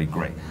he's pretty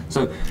great.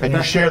 So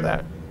you share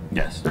that.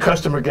 Yes. The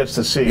customer gets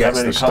to see how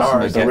many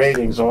stars, the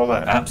ratings, all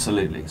that.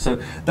 Absolutely.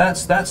 So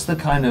that's the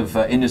kind of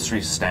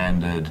industry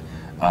standard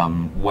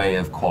way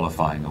of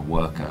qualifying a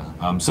worker.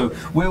 So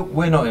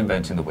we're not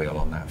inventing the wheel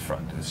on that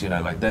front. It's,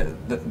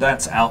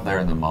 that's out there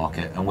in the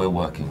market, and we're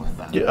working with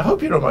that. Yeah, I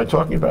hope you don't mind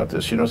talking about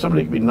this.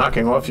 Somebody could be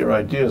knocking off your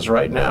ideas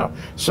right now.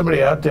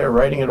 Somebody out there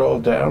writing it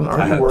all down.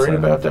 Are you worried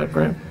about that,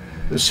 Graham?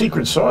 The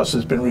secret sauce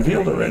has been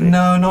revealed already.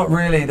 No, not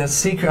really. The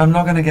secret. I'm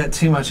not going to get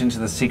too much into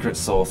the secret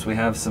sauce. We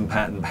have some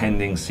patent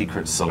pending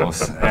secret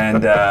sauce,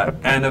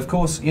 and of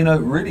course,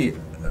 really,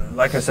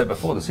 like I said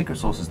before, the secret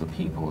sauce is the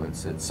people.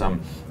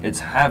 It's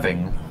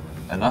having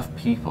enough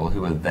people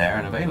who are there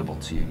and available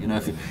to you.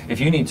 If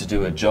you need to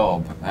do a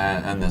job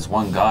and there's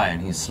one guy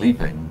and he's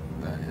sleeping,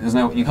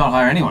 you can't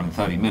hire anyone in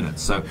 30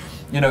 minutes. So,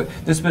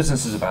 this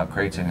business is about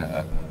creating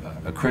a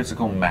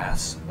critical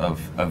mass of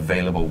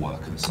available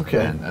workers.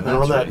 Okay, and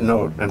on that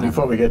note, and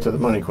before we get to the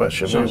money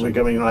question,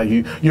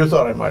 you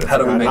thought I might have How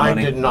do we make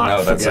money? I did not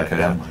forget that's okay.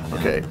 that.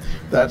 Okay,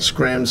 that's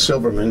Graham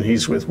Silbermann.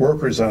 He's with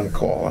Workers on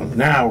Call. And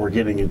now we're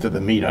getting into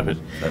the meat of it.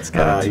 That's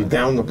good.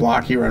 Down the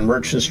block here on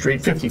Merchant Street,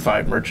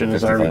 55 Merchant,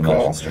 as I 55 recall.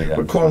 Merchant Street, yeah.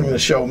 We're calling the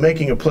show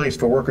Making a Place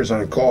for Workers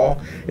on Call.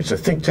 It's a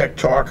ThinkTech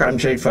Talk. I'm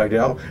Jay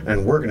Fidell,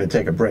 and we're going to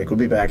take a break. We'll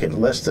be back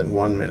in less than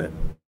 1 minute.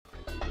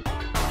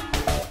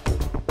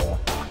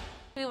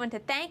 We want to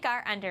thank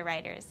our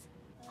underwriters.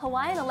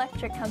 Hawaiian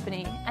Electric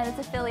Company and its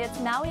affiliates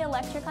Maui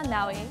Electric on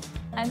Maui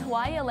and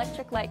Hawaii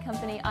Electric Light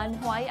Company on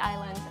Hawaii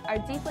Island are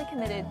deeply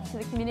committed to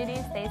the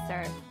communities they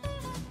serve.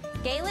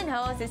 Galen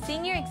Ho is a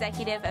senior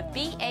executive of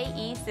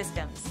BAE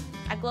Systems,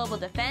 a global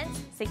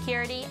defense,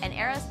 security, and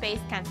aerospace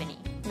company.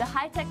 The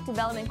High-Tech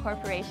Development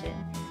Corporation,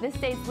 the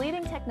state's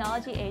leading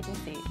technology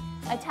agency,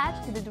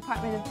 attached to the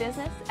Department of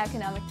Business,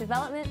 Economic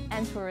Development,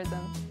 and Tourism.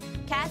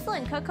 Castle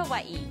and Cook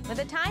Hawaii, with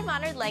a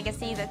time-honored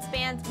legacy that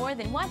spans more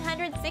than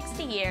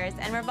 160 years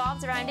and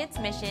revolves around its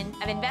mission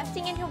of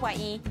investing in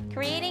Hawaii,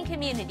 creating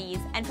communities,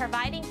 and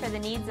providing for the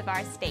needs of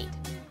our state.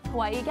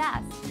 Hawaii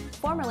Gas,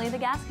 formerly the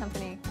Gas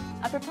Company,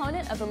 a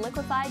proponent of the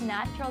Liquefied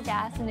Natural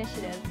Gas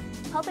Initiative,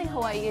 helping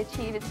Hawaii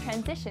achieve its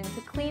transition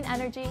to clean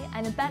energy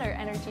and a better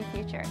energy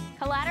future.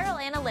 Collateral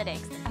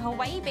Analytics, a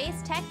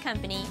Hawaii-based tech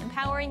company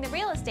empowering the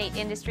real estate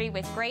industry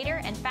with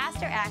greater and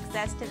faster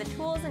access to the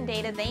tools and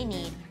data they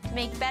need to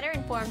make better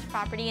informed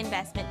property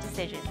investment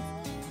decisions.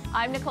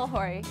 I'm Nicole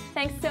Horry.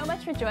 Thanks so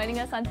much for joining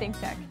us on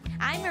ThinkTech.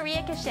 I'm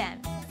Maria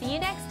Kashem. See you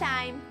next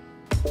time.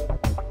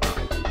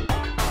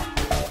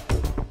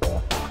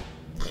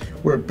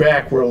 We're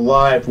back, we're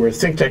live, we're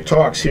ThinkTech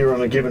Talks here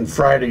on a given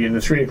Friday in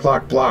the 3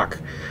 o'clock block.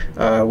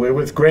 We're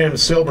with Graham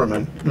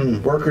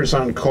Silbermann, Workers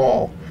on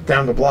Call,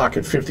 down the block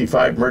at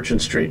 55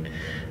 Merchant Street.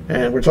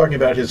 And we're talking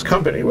about his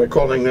company. We're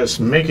calling this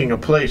Making a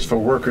Place for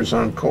Workers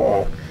on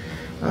Call.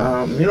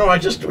 You know, I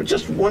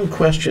just one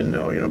question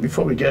though. You know,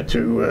 before we get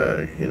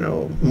to you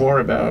know, more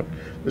about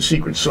the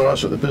secret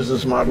sauce or the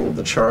business model of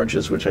the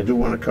charges, which I do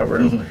want to cover,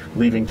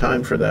 leaving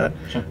time for that.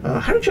 Sure.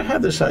 How did you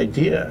have this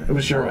idea? It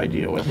was your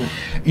idea, wasn't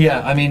it?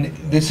 Yeah, I mean,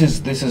 this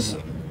is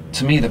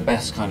to me the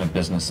best kind of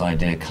business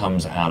idea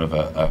comes out of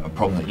a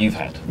problem that you've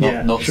had,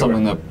 not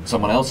something that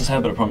someone else has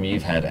had, but a problem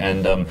you've had.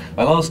 And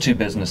my last two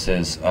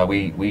businesses,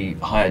 we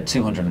hired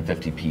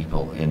 250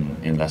 people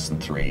in less than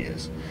 3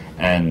 years,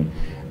 and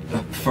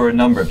for a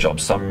number of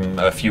jobs, some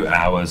a few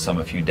hours, some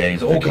a few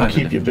days, all kinds.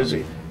 Keep you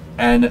busy.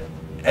 And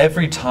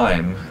every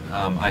time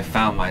I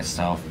found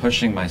myself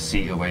pushing my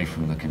seat away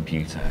from the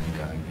computer and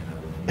going,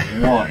 you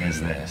know, what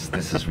is this?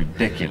 This is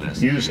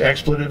ridiculous. Use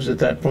expletives at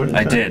that point in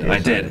time? I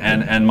did.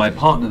 And my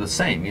partner the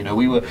same. You know,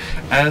 we were,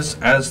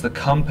 as the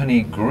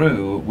company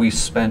grew, we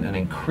spent an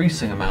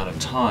increasing amount of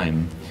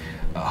time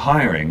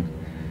hiring,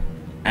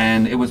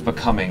 and it was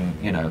becoming,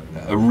 you know,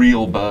 a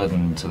real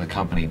burden to the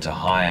company to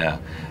hire.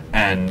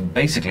 And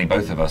basically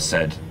both of us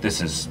said,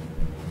 this is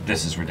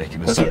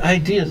ridiculous. But the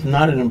idea is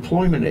not an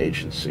employment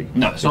agency.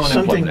 No, it's not an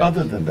something employment,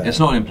 other than that. It's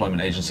not an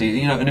employment agency.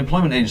 You know, an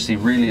employment agency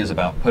really is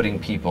about putting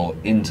people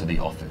into the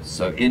office,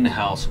 so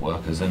in-house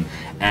workers,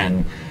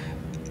 and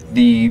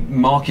the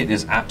market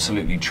is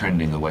absolutely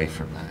trending away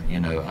from that.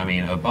 You know, I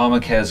mean,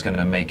 Obamacare is going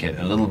to make it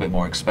a little bit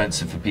more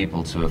expensive for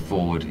people to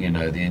afford, you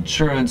know, the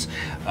insurance.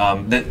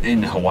 That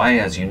in Hawaii,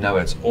 as you know,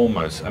 it's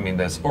almost, I mean,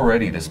 there's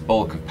already this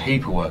bulk of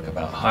paperwork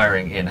about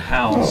hiring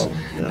in-house.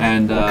 You know,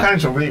 and all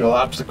kinds of legal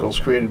obstacles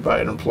created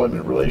by an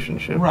employment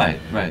relationship. Right.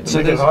 So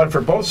make it hard for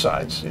both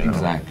sides. You know?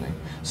 Exactly.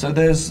 So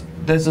there's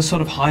a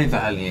sort of high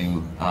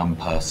value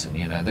person,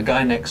 you know, the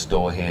guy next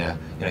door here,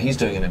 you know, he's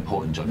doing an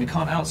important job. You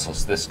can't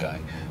outsource this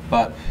guy.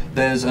 But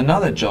there's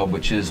another job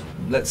which is,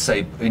 let's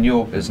say in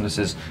your business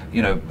is,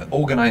 you know,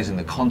 organizing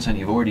the content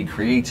you've already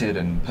created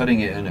and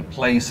putting it in a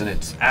place, and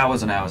it's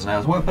hours and hours and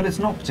hours work, but it's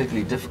not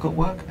particularly difficult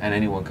work and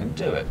anyone can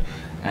do it.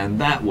 And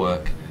that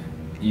work,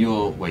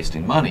 you're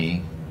wasting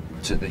money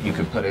that you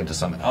could put into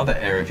some other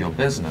area of your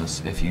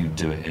business if you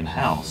do it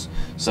in-house.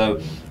 So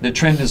the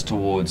trend is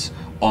towards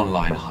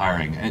online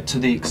hiring, and to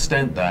the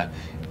extent that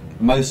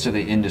most of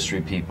the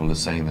industry people are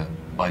saying that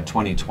by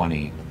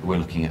 2020 we're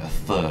looking at a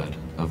third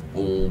of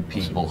all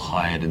people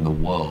hired in the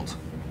world.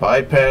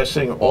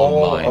 Bypassing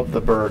all Online. of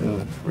the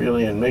burden,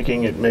 really, and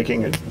making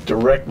it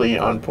directly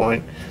on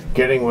point,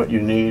 getting what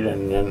you need,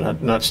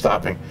 and not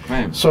stopping.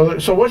 Right.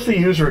 So what's the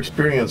user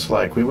experience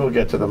like? We will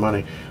get to the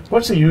money.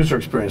 What's the user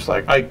experience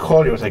like? I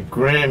called you, I was like,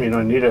 Graham, you know,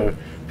 I need a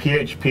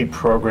PHP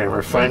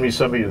programmer, find me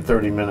somebody in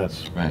 30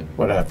 minutes. Right.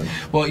 What happened?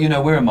 Well, you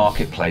know, we're a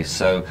marketplace,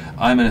 so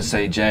I'm going to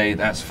say, Jay,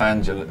 that's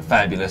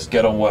fabulous.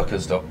 Get on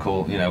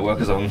workers.cool, you know,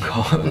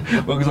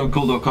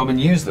 workersoncool.com and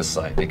use the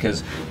site,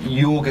 because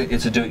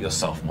it's a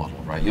do-it-yourself model,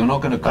 right? You're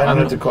not going to. I don't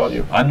have to call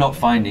you. I'm not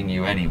finding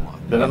you anyone.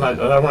 Then I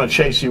don't want to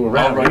chase you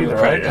around. I'll write you a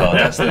either, credit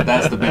right? card.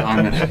 That's the bit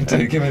I'm going to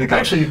do. Give me the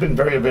card. Actually, you've been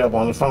very available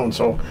on the phone,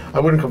 so I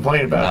wouldn't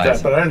complain about Nice.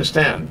 that, but I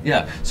understand.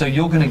 Yeah, so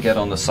you're going to get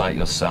on the site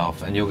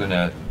yourself and you're going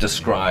to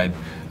describe,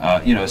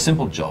 you know, a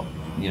simple job.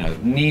 You know,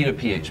 need a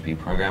PHP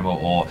programmer,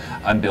 or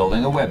I'm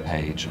building a web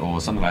page, or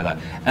something like that.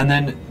 And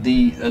then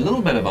a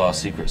little bit of our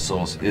secret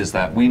sauce is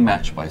that we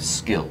match by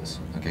skills.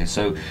 Okay,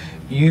 so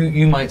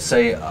you might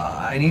say,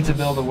 I need to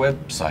build a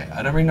website.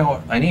 I don't really know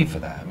what I need for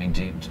that. I mean,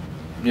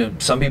 you know,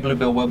 some people who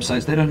build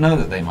websites, they don't know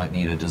that they might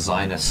need a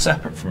designer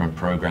separate from a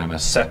programmer,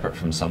 separate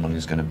from someone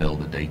who's going to build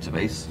a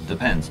database. It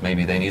depends.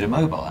 Maybe they need a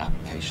mobile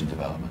application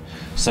development.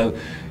 So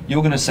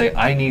you're going to say,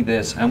 I need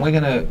this, and we're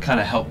going to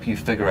kind of help you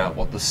figure out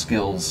what the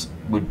skills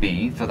would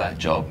be for that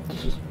job.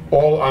 This is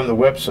all on the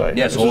website.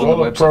 Yes, this is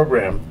all the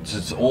program.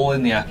 It's all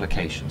in the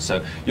application.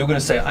 So you're going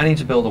to say, I need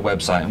to build a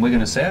website, and we're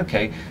going to say,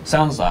 okay,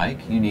 sounds like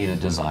you need a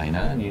designer,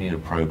 and you need a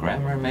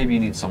programmer, and maybe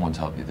you need someone to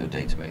help you with the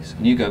database.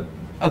 And you go,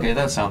 okay,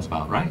 that sounds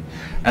about right.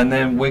 And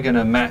then we're going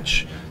to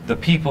match the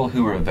people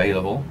who are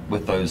available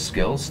with those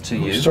skills to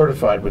you.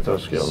 Certified with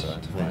those skills.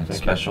 Certified.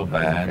 Special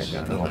badge,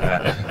 Okay, little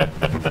hat.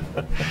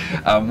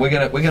 We're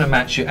gonna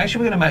match you.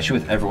 Actually, we're gonna match you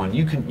with everyone.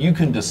 You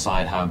can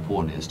decide how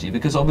important it is to you,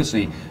 because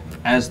obviously,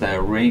 as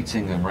their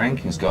rating and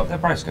rankings go up, their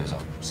price goes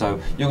up. So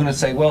you're gonna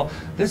say, well,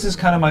 this is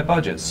kind of my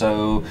budget,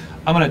 so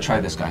I'm gonna try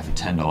this guy for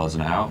 $10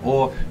 an hour,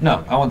 or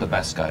no, I want the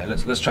best guy.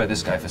 Let's try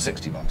this guy for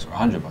 $60 or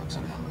 $100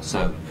 an hour.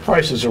 So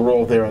prices are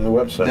all there on the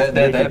website.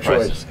 They're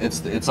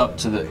prices. It's up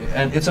to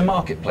and it's a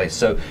marketplace.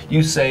 So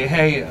you say,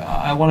 hey,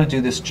 I want to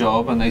do this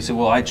job, and they say,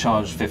 well, I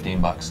charge $15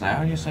 an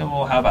hour, and you say,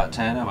 well, how about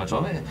 10? How much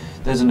of it?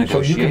 There's a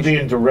negotiation. So you can be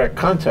in direct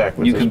contact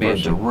with you this can be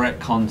person. in direct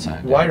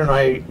contact. Why don't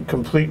I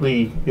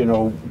completely, you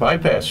know,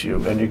 bypass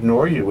you and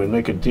ignore you and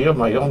make a deal of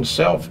my own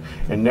self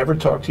and never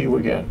talk to you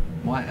again?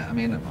 Why? I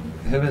mean,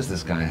 who is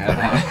this guy?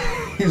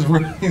 He's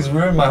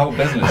ruined my whole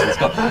business. It's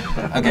got,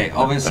 okay,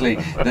 obviously,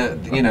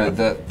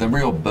 the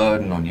real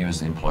burden on you as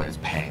the employer is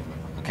paying.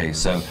 Okay,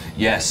 so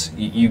yes,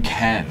 you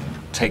can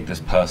take this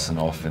person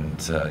off and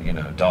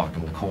dark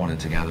little corner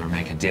together and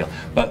make a deal.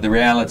 But the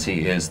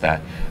reality is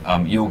that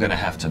you're going to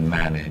have to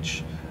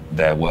manage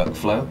their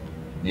workflow,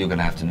 You're going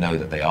to have to know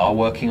that they are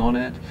working on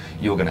it.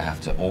 You're going to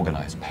have to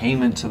organize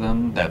payment to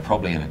them. They're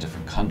probably in a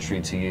different country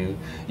to you.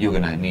 You're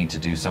going to need to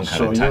do some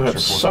kind of tax So you have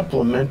report.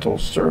 supplemental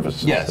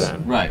services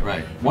then. Right.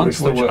 Once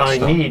which the work's I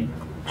done. need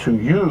to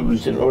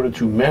use in order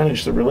to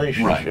manage the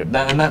relationship.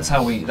 Right, and that's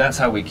how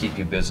we keep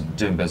you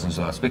doing business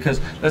with us.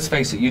 Because let's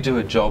face it, you do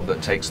a job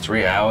that takes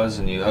 3 hours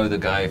and you owe the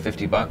guy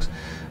 $50.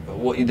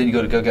 Then you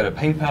got to go get a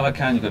PayPal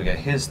account. You got to get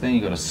his thing.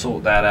 You got to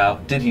sort that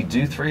out. Did he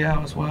do 3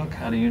 hours work?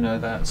 How do you know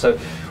that? So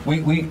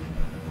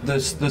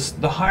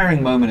the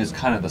hiring moment is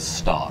kind of the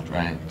start,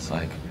 right? It's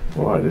like,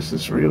 boy, this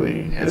is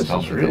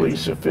really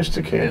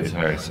sophisticated. It's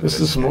very This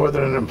is more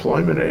than an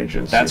employment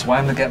agency. that's why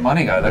I'm the Get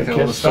Money guy. Look at all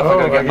the guess stuff so,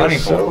 I got to get money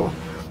guess for.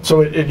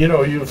 So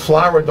you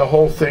flowered the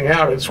whole thing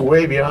out. It's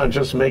way beyond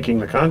just making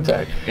the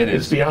contact. It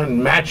is. It's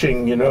beyond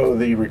matching,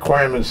 the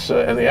requirements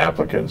and the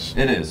applicants.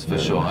 It is, for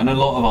sure. And a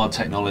lot of our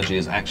technology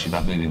is actually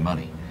about moving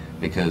money.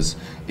 Because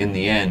in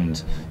the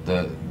end,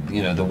 the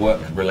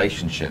work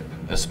relationship,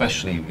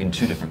 especially in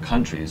 2 different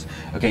countries.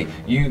 Okay,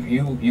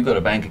 you got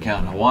a bank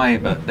account in Hawaii,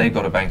 but they've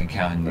got a bank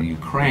account in the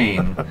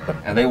Ukraine,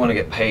 and they want to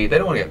get paid. They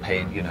don't want to get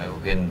paid,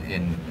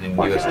 in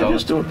Why US can't I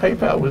dollars. just do a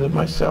PayPal with it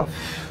myself?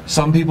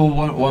 Some people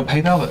want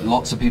PayPal, but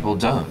lots of people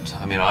don't.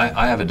 I mean,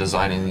 I have a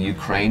designer in the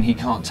Ukraine. He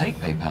can't take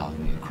PayPal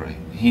in the Ukraine.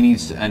 He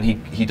needs to, and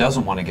he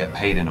doesn't want to get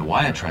paid in a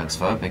wire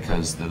transfer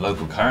because the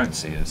local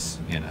currency is,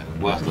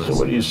 worthless. So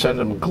what do you send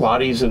them,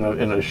 glotties in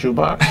a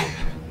shoebox?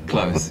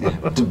 Close, yeah.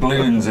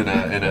 Doubloons in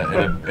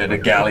a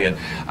galleon.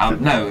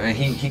 No,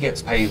 he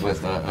gets paid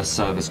with a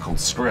service called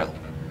Skrill,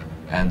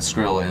 and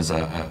Skrill is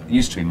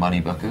used to be Money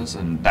Bookers,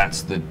 and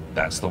that's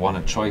the one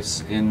of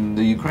choice in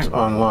the Ukraine.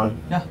 Online.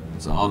 Yeah,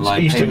 it's an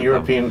online Eastern payment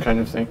European kind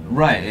of thing.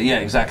 Right, yeah,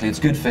 exactly. It's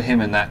good for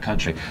him in that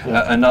country.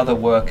 Another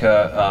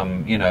worker,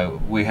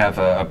 we have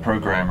a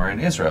programmer in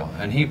Israel,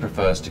 and he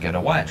prefers to get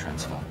a wire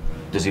transfer.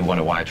 Does he want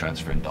a wire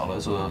transfer in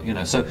dollars, or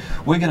so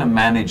we're going to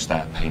manage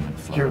that payment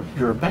flow.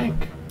 You're a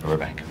bank. Or a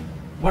bank.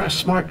 What a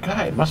smart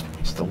guy.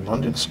 It's the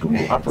London School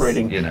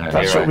operating.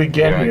 That's here what we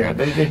get I here.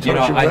 go. They taught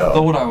you I well.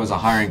 thought I was a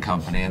hiring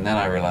company, and then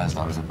I realized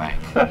I was a bank.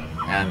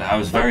 And I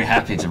was very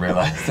happy to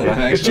realize that I'm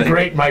actually... It's a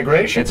great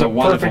migration. It's a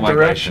wonderful perfect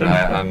migration.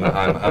 direction.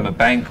 I'm a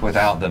bank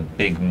without the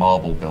big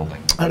marble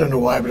building. I don't know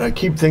why, but I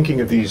keep thinking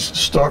of these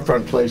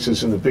storefront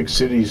places in the big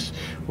cities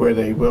where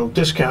they will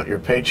discount your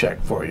paycheck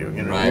for you.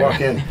 Right.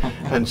 Walk in,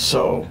 and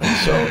so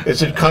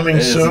is it coming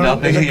It's soon?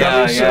 nothing, Is it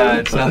coming soon? yeah,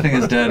 it's nothing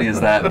as dirty as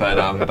that,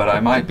 but I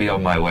might be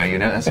on my way.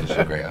 That's such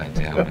a great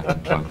idea. I'm gonna have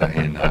to plug that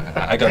in.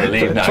 I gotta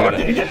leave now.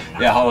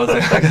 Hold on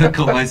a second. I gotta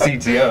call my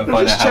CTO and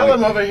find Just out tell how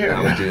him over here.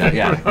 how we do that.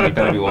 Yeah, you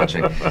better be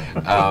watching.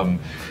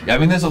 I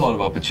mean, there's a lot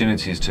of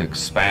opportunities to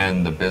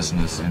expand the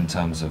business in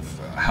terms of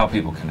how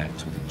people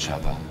connect with each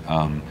other.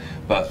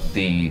 But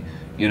the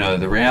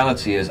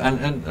reality is,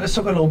 and let's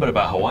talk a little bit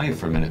about Hawaii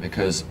for a minute,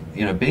 because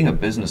being a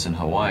business in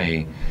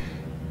Hawaii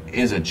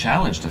is a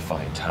challenge to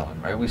find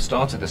talent, right? We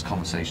started this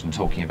conversation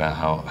talking about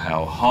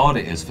how hard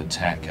it is for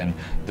tech and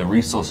the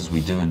resources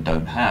we do and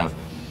don't have.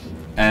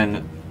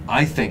 And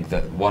I think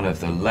that one of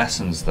the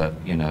lessons that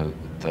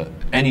that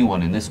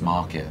anyone in this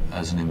market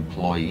as an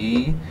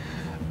employee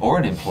or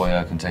an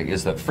employer can take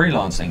is that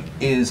freelancing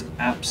is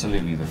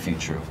absolutely the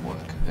future of work.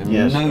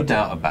 Yes. No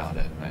doubt about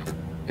it, right?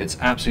 It's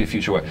absolutely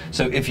future work.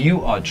 So if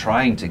you are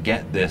trying to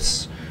get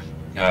this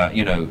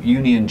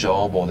union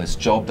job or this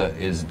job that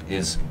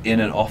is in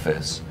an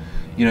office,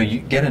 you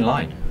get in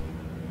line.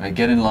 Right?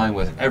 Get in line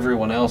with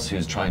everyone else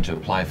who's trying to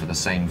apply for the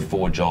same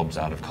 4 jobs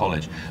out of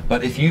college.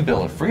 But if you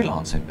build a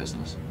freelancing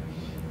business,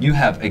 you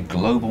have a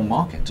global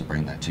market to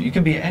bring that to. You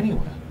can be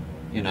anywhere.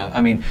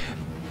 I mean,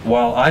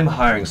 while I'm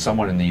hiring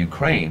someone in the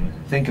Ukraine,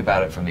 think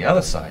about it from the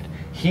other side.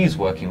 He's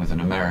working with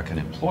an American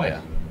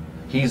employer.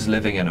 He's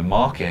living in a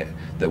market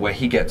where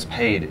he gets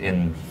paid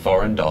in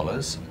foreign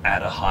dollars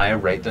at a higher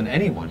rate than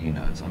anyone he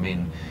knows. I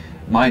mean,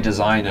 my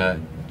designer,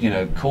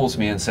 calls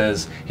me and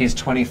says he's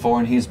 24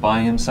 and he's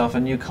buying himself a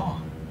new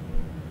car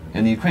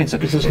in the Ukraine. So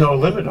Because there's no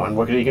limit on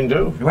what he can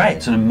do. right,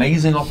 it's an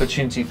amazing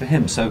opportunity for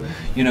him. So,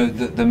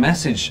 the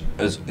message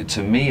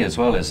to me as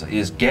well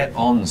is get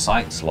on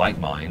sites like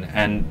mine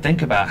and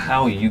think about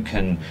how you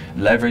can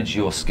leverage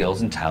your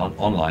skills and talent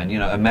online.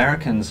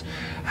 Americans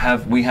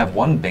we have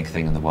one big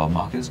thing in the world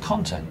market is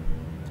content.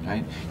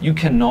 Right? You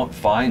cannot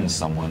find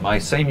someone. My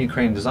same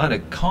Ukrainian designer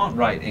can't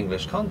write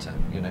English content.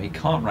 He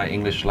can't write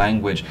English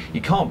language.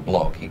 He can't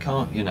blog. He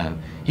can't.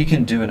 He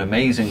can do an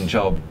amazing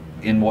job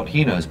in what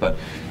he knows. But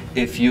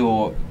if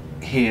you're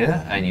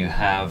here and you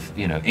have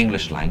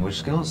English language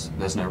skills,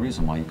 there's no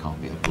reason why you can't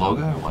be a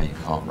blogger, why you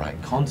can't write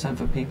content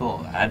for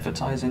people,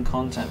 advertising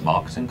content,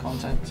 marketing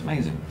content. It's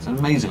amazing. It's an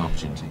amazing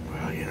opportunity.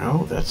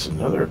 Well, that's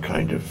another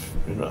kind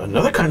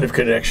of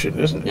connection,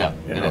 isn't it? Yeah,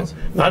 it is.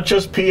 Not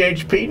just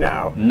PHP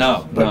now.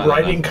 No, but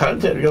writing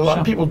content. A lot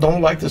of Sure. people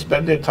don't like to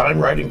spend their time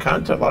writing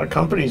content. A lot of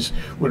companies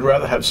would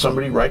rather have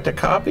somebody write the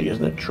copy.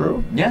 Isn't it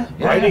true? Yeah.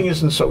 Writing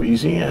isn't so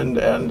easy, and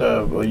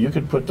well, you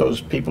could put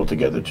those people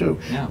together too.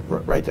 Yeah.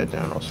 Write that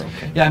down also.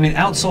 Okay. Yeah, I mean,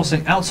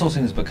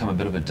 outsourcing has become a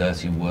bit of a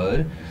dirty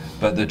word,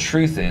 but the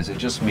truth is it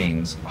just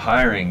means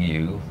hiring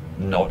you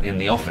not in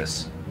the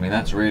office, I mean,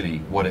 that's really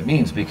what it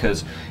means,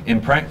 because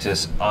in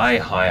practice, I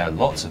hire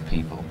lots of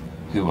people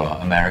who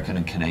are American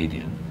and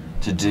Canadian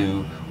to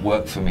do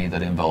work for me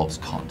that involves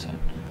content.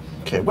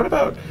 Okay, what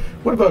about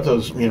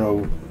those,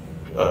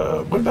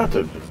 what about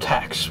the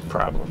tax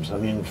problems? I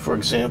mean, for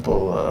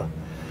example,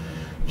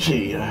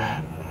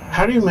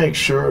 how do you make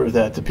sure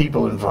that the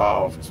people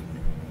involved,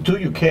 do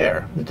you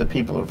care that the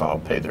people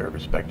involved pay their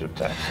respective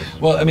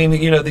taxes? Well, I mean,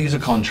 these are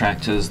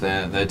contractors,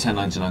 they're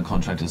 1099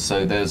 contractors,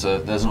 so there's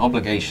an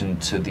obligation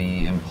to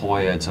the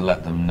employer to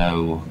let them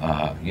know,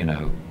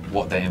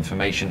 what their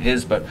information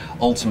is, but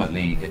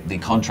ultimately the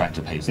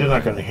contractor pays them. You're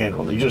not going to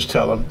handle it. You just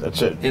tell them,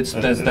 that's it.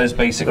 There's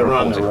basic they're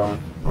reporting. on their own.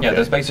 Okay. Yeah,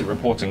 there's basic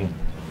reporting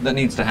that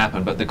needs to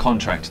happen, but the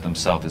contractor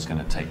themselves is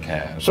going to take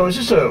care. So is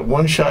this a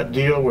one-shot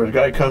deal where the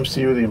guy comes to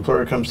you, the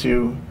employer comes to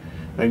you,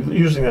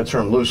 using that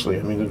term loosely?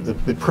 I mean,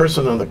 the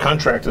person on the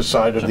contractor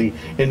side of the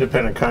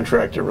independent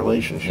contractor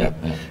relationship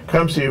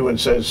comes to you and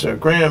says,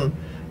 Graham,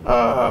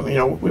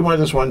 we want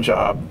this one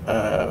job,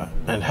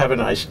 and have a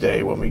nice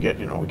day. When we get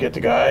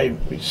the guy,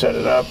 we set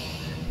it up,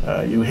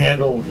 you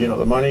handle,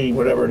 the money,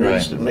 whatever it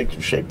is,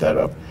 to shape that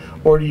up.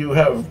 Or do you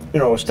have,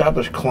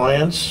 established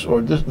clients,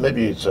 or this,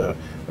 maybe it's a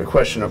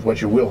question of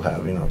what you will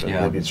have,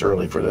 maybe it's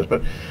early for this,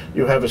 but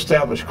you have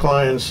established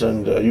clients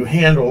and you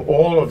handle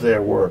all of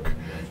their work.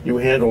 You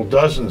handle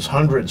dozens,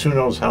 hundreds, who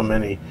knows how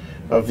many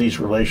of these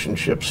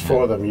relationships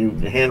for them. You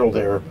handle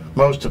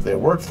most of their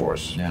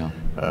workforce. Yeah.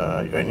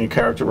 And you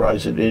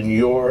characterize it in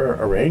your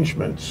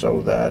arrangement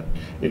so that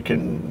it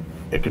can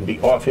be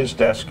off his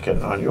desk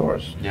and on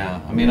yours.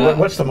 Yeah, I mean,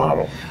 what's the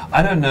model?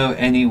 I don't know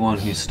anyone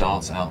who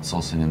starts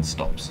outsourcing and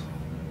stops.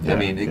 Yeah, I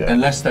mean,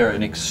 unless they're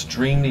an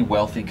extremely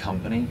wealthy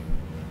company,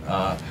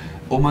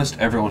 almost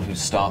everyone who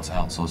starts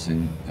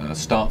outsourcing,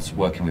 starts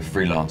working with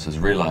freelancers,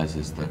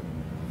 realizes that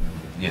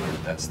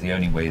that's the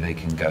only way they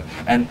can go.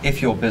 And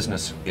if your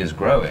business is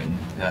growing,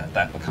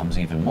 that becomes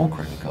even more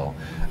critical.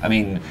 I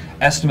mean,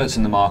 estimates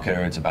in the market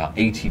are it's about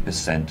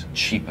 80%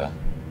 cheaper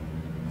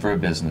for a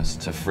business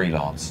to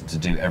freelance, to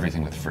do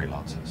everything with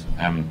freelancers.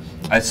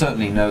 I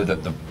certainly know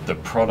that the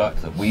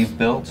product that we've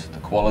built, the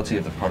quality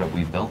of the product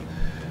we've built,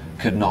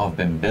 could not have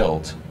been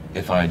built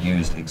if I had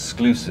used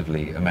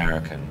exclusively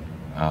American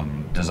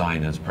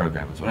designers,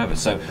 programmers, whatever.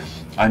 So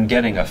I'm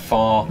getting a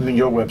far... I mean,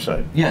 your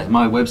website. Yeah,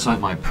 my website,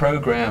 my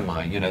program,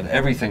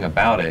 everything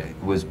about it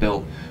was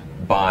built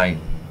by,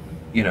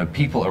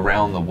 people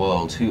around the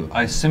world who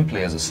I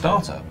simply, as a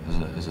startup,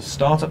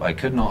 I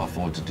could not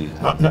afford to do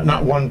that.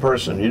 Not one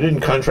person. You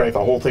didn't contract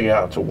the whole thing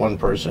out to one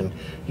person.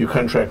 You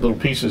contract little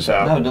pieces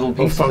out. No, little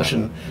pieces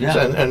function. Yeah.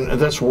 And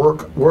that's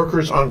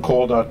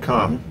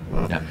workersoncall.com.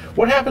 Yeah.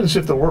 What happens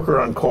if the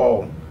worker on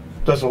call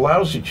does a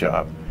lousy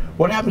job?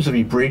 What happens if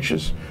he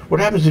breaches? What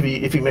happens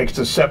if he makes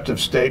deceptive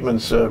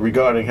statements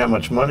regarding how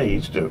much money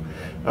he's due?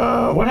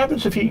 What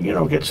happens if he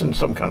gets in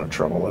some kind of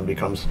trouble and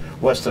becomes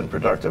less than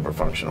productive or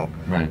functional?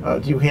 Right.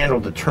 Do you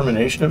handle the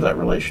termination of that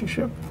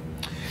relationship?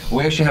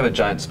 We actually have a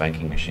giant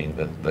spanking machine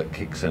that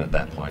kicks in at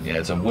that point. Yeah,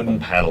 it's a wooden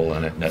paddle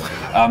and it.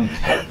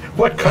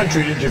 What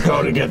country did you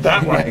go to get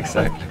that one? Yeah,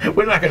 exactly.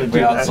 We're not going to do we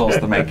that. outsource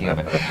the making of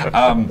it.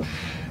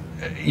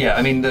 Yeah,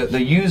 I mean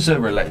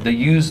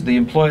the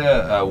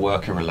employer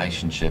worker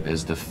relationship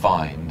is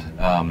defined,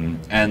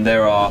 and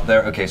there are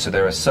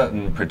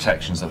certain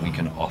protections that we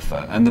can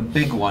offer, and the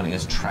big one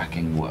is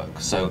tracking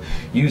work. So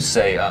you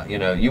say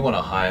you want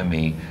to hire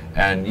me,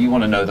 and you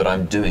want to know that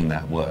I'm doing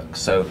that work.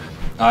 So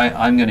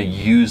I'm going to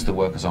use the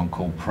Workers on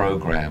Call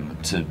program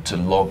to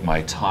log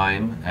my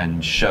time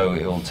and show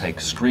it will take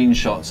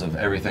screenshots of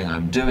everything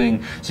I'm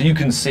doing, so you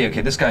can see,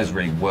 okay, this guy's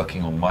really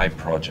working on my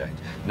project.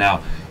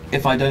 Now,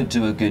 if I don't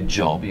do a good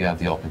job, you have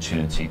the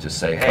opportunity to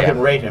say, hey, I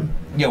can rate him.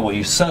 Yeah, well,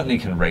 you certainly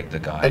can rate the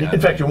guy. And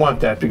in fact, you want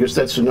that because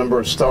that's the number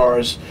of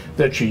stars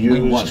that you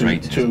use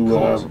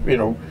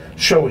to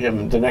show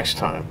him the next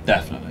time.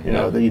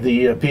 Definitely.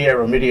 The Pierre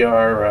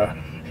Omidyar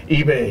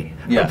eBay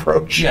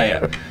approach.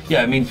 Yeah.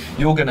 I mean,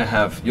 you're going to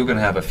have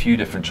a few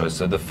different choices.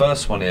 So the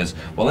first one is,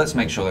 well, let's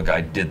make sure the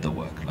guy did the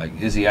work. Like,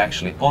 is he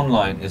actually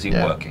online? Is he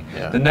working?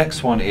 Yeah. The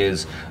next one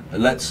is,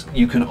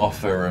 you can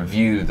offer a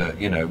review that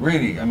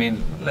really. I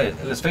mean,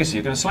 let's face it,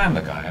 you're going to slam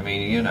the guy. I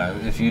mean,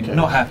 if you're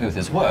not happy with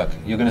his work,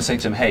 you're going to say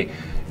to him, hey,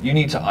 you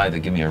need to either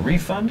give me a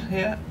refund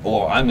here,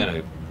 or I'm going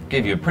to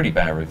give you a pretty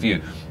bad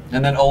review.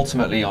 And then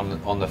ultimately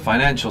on the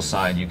financial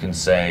side, you can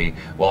say,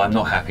 well, I'm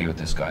not happy with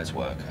this guy's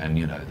work, and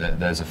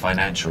there's a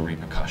financial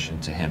repercussion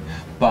to him.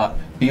 But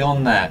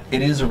beyond that,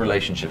 it is a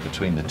relationship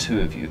between the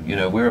two of you.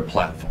 We're a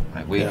platform,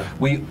 right?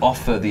 We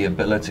offer the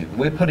ability.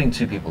 We're putting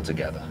two people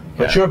together.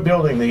 But you're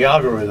building the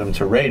algorithm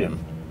to rate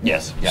him.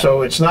 Yes. Yeah.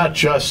 So it's not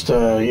just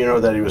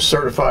that he was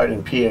certified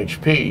in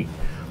PHP.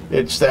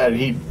 It's that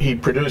he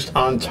produced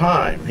on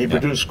time. He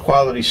produced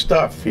quality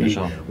stuff. He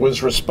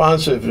was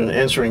responsive in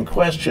answering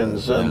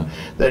questions, and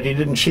that he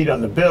didn't cheat on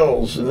the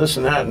bills, and this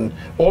and that, and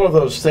all of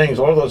those things,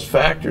 all of those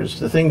factors,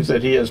 the things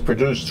that he has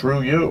produced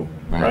through you,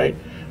 right?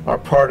 are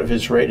part of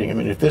his rating. I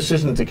mean, if this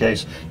isn't the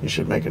case, you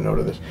should make a note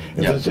of this.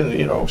 If Yeah. this isn't,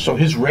 you know, so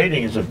his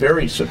rating is a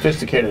very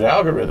sophisticated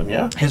algorithm,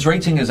 yeah? His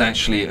rating is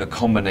actually a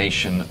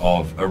combination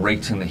of a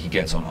rating that he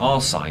gets on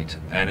our site,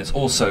 and it's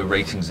also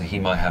ratings that he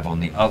might have on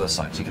the other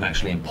site. So you can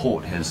actually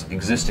import his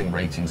existing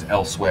ratings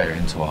elsewhere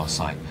into our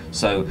site.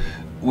 So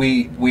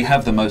we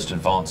have the most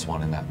advanced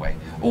one in that way.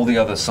 All the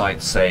other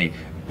sites say,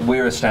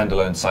 we're a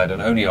standalone site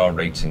and only our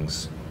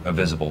ratings are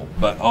visible.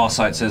 But our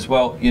site says,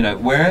 well, you know,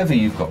 wherever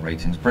you've got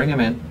ratings, bring them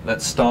in.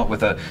 Let's start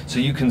with so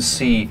you can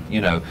see,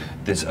 you know,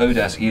 this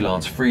Odas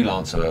Elance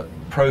freelancer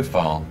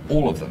profile,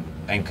 all of them,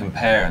 and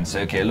compare and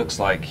say, okay, it looks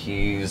like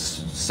he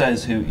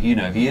says who, you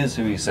know, he is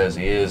who he says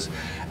he is.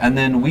 And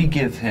then we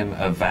give him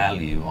a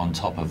value on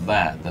top of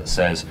that that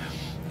says,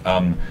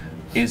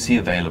 is he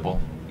available?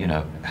 You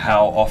know,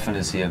 how often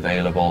is he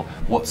available?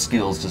 What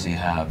skills does he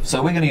have?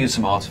 So we're going to use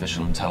some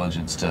artificial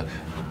intelligence to,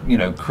 you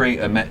know,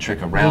 create a metric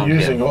around You're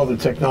using him. all the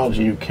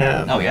technology you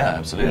can. Oh yeah,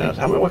 absolutely.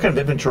 Yeah. What kind of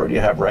inventory do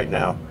you have right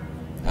now?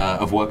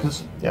 Of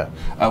workers? Yeah.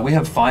 We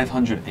have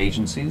 500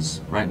 agencies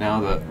right now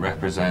that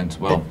represent,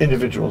 well,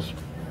 Individuals.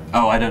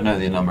 oh, I don't know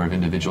the number of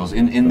individuals.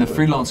 In the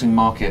freelancing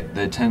market,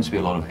 there tends to be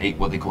a lot of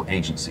what they call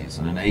agencies,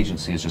 and an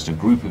agency is just a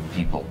group of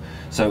people.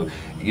 So,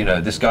 you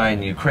know, this guy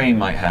in Ukraine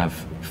might have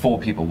 4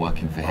 people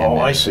working for him. Oh,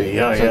 I see.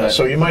 Yeah, So yeah. that-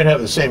 So you might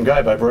have the same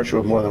guy by virtue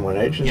of more than one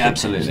agency. Yeah,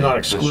 absolutely. It's not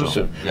For sure.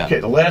 exclusive. Yeah.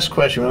 Okay, the last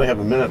question. We only have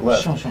a minute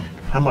left. Sure, sure.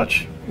 How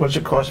much? What does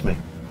it cost me?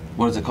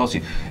 What does it cost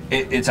you?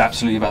 It's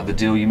absolutely about the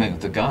deal you make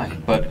with the guy.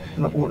 But,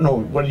 No,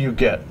 what do you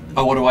get?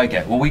 oh, what do I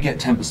get? Well, we get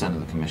 10% of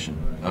the commission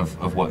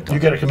of work done. You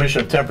get a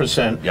commission of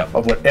 10% Yep.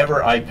 of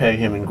whatever I pay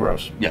him in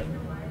gross. Yeah,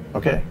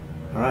 Okay.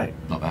 All right.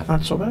 not bad.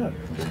 Not so bad.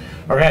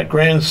 All right,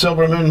 Graham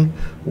Silbermann,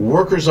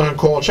 Workers on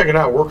Call. Check it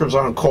out,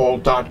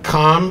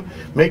 workersoncall.com.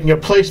 Making a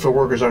place for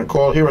Workers on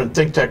Call here on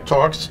ThinkTech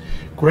Talks.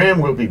 Graham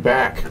will be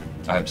back.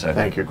 I hope so.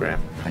 Thank you, Graham.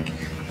 Thank you.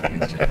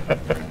 Thanks, Jay.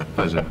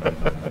 Pleasure.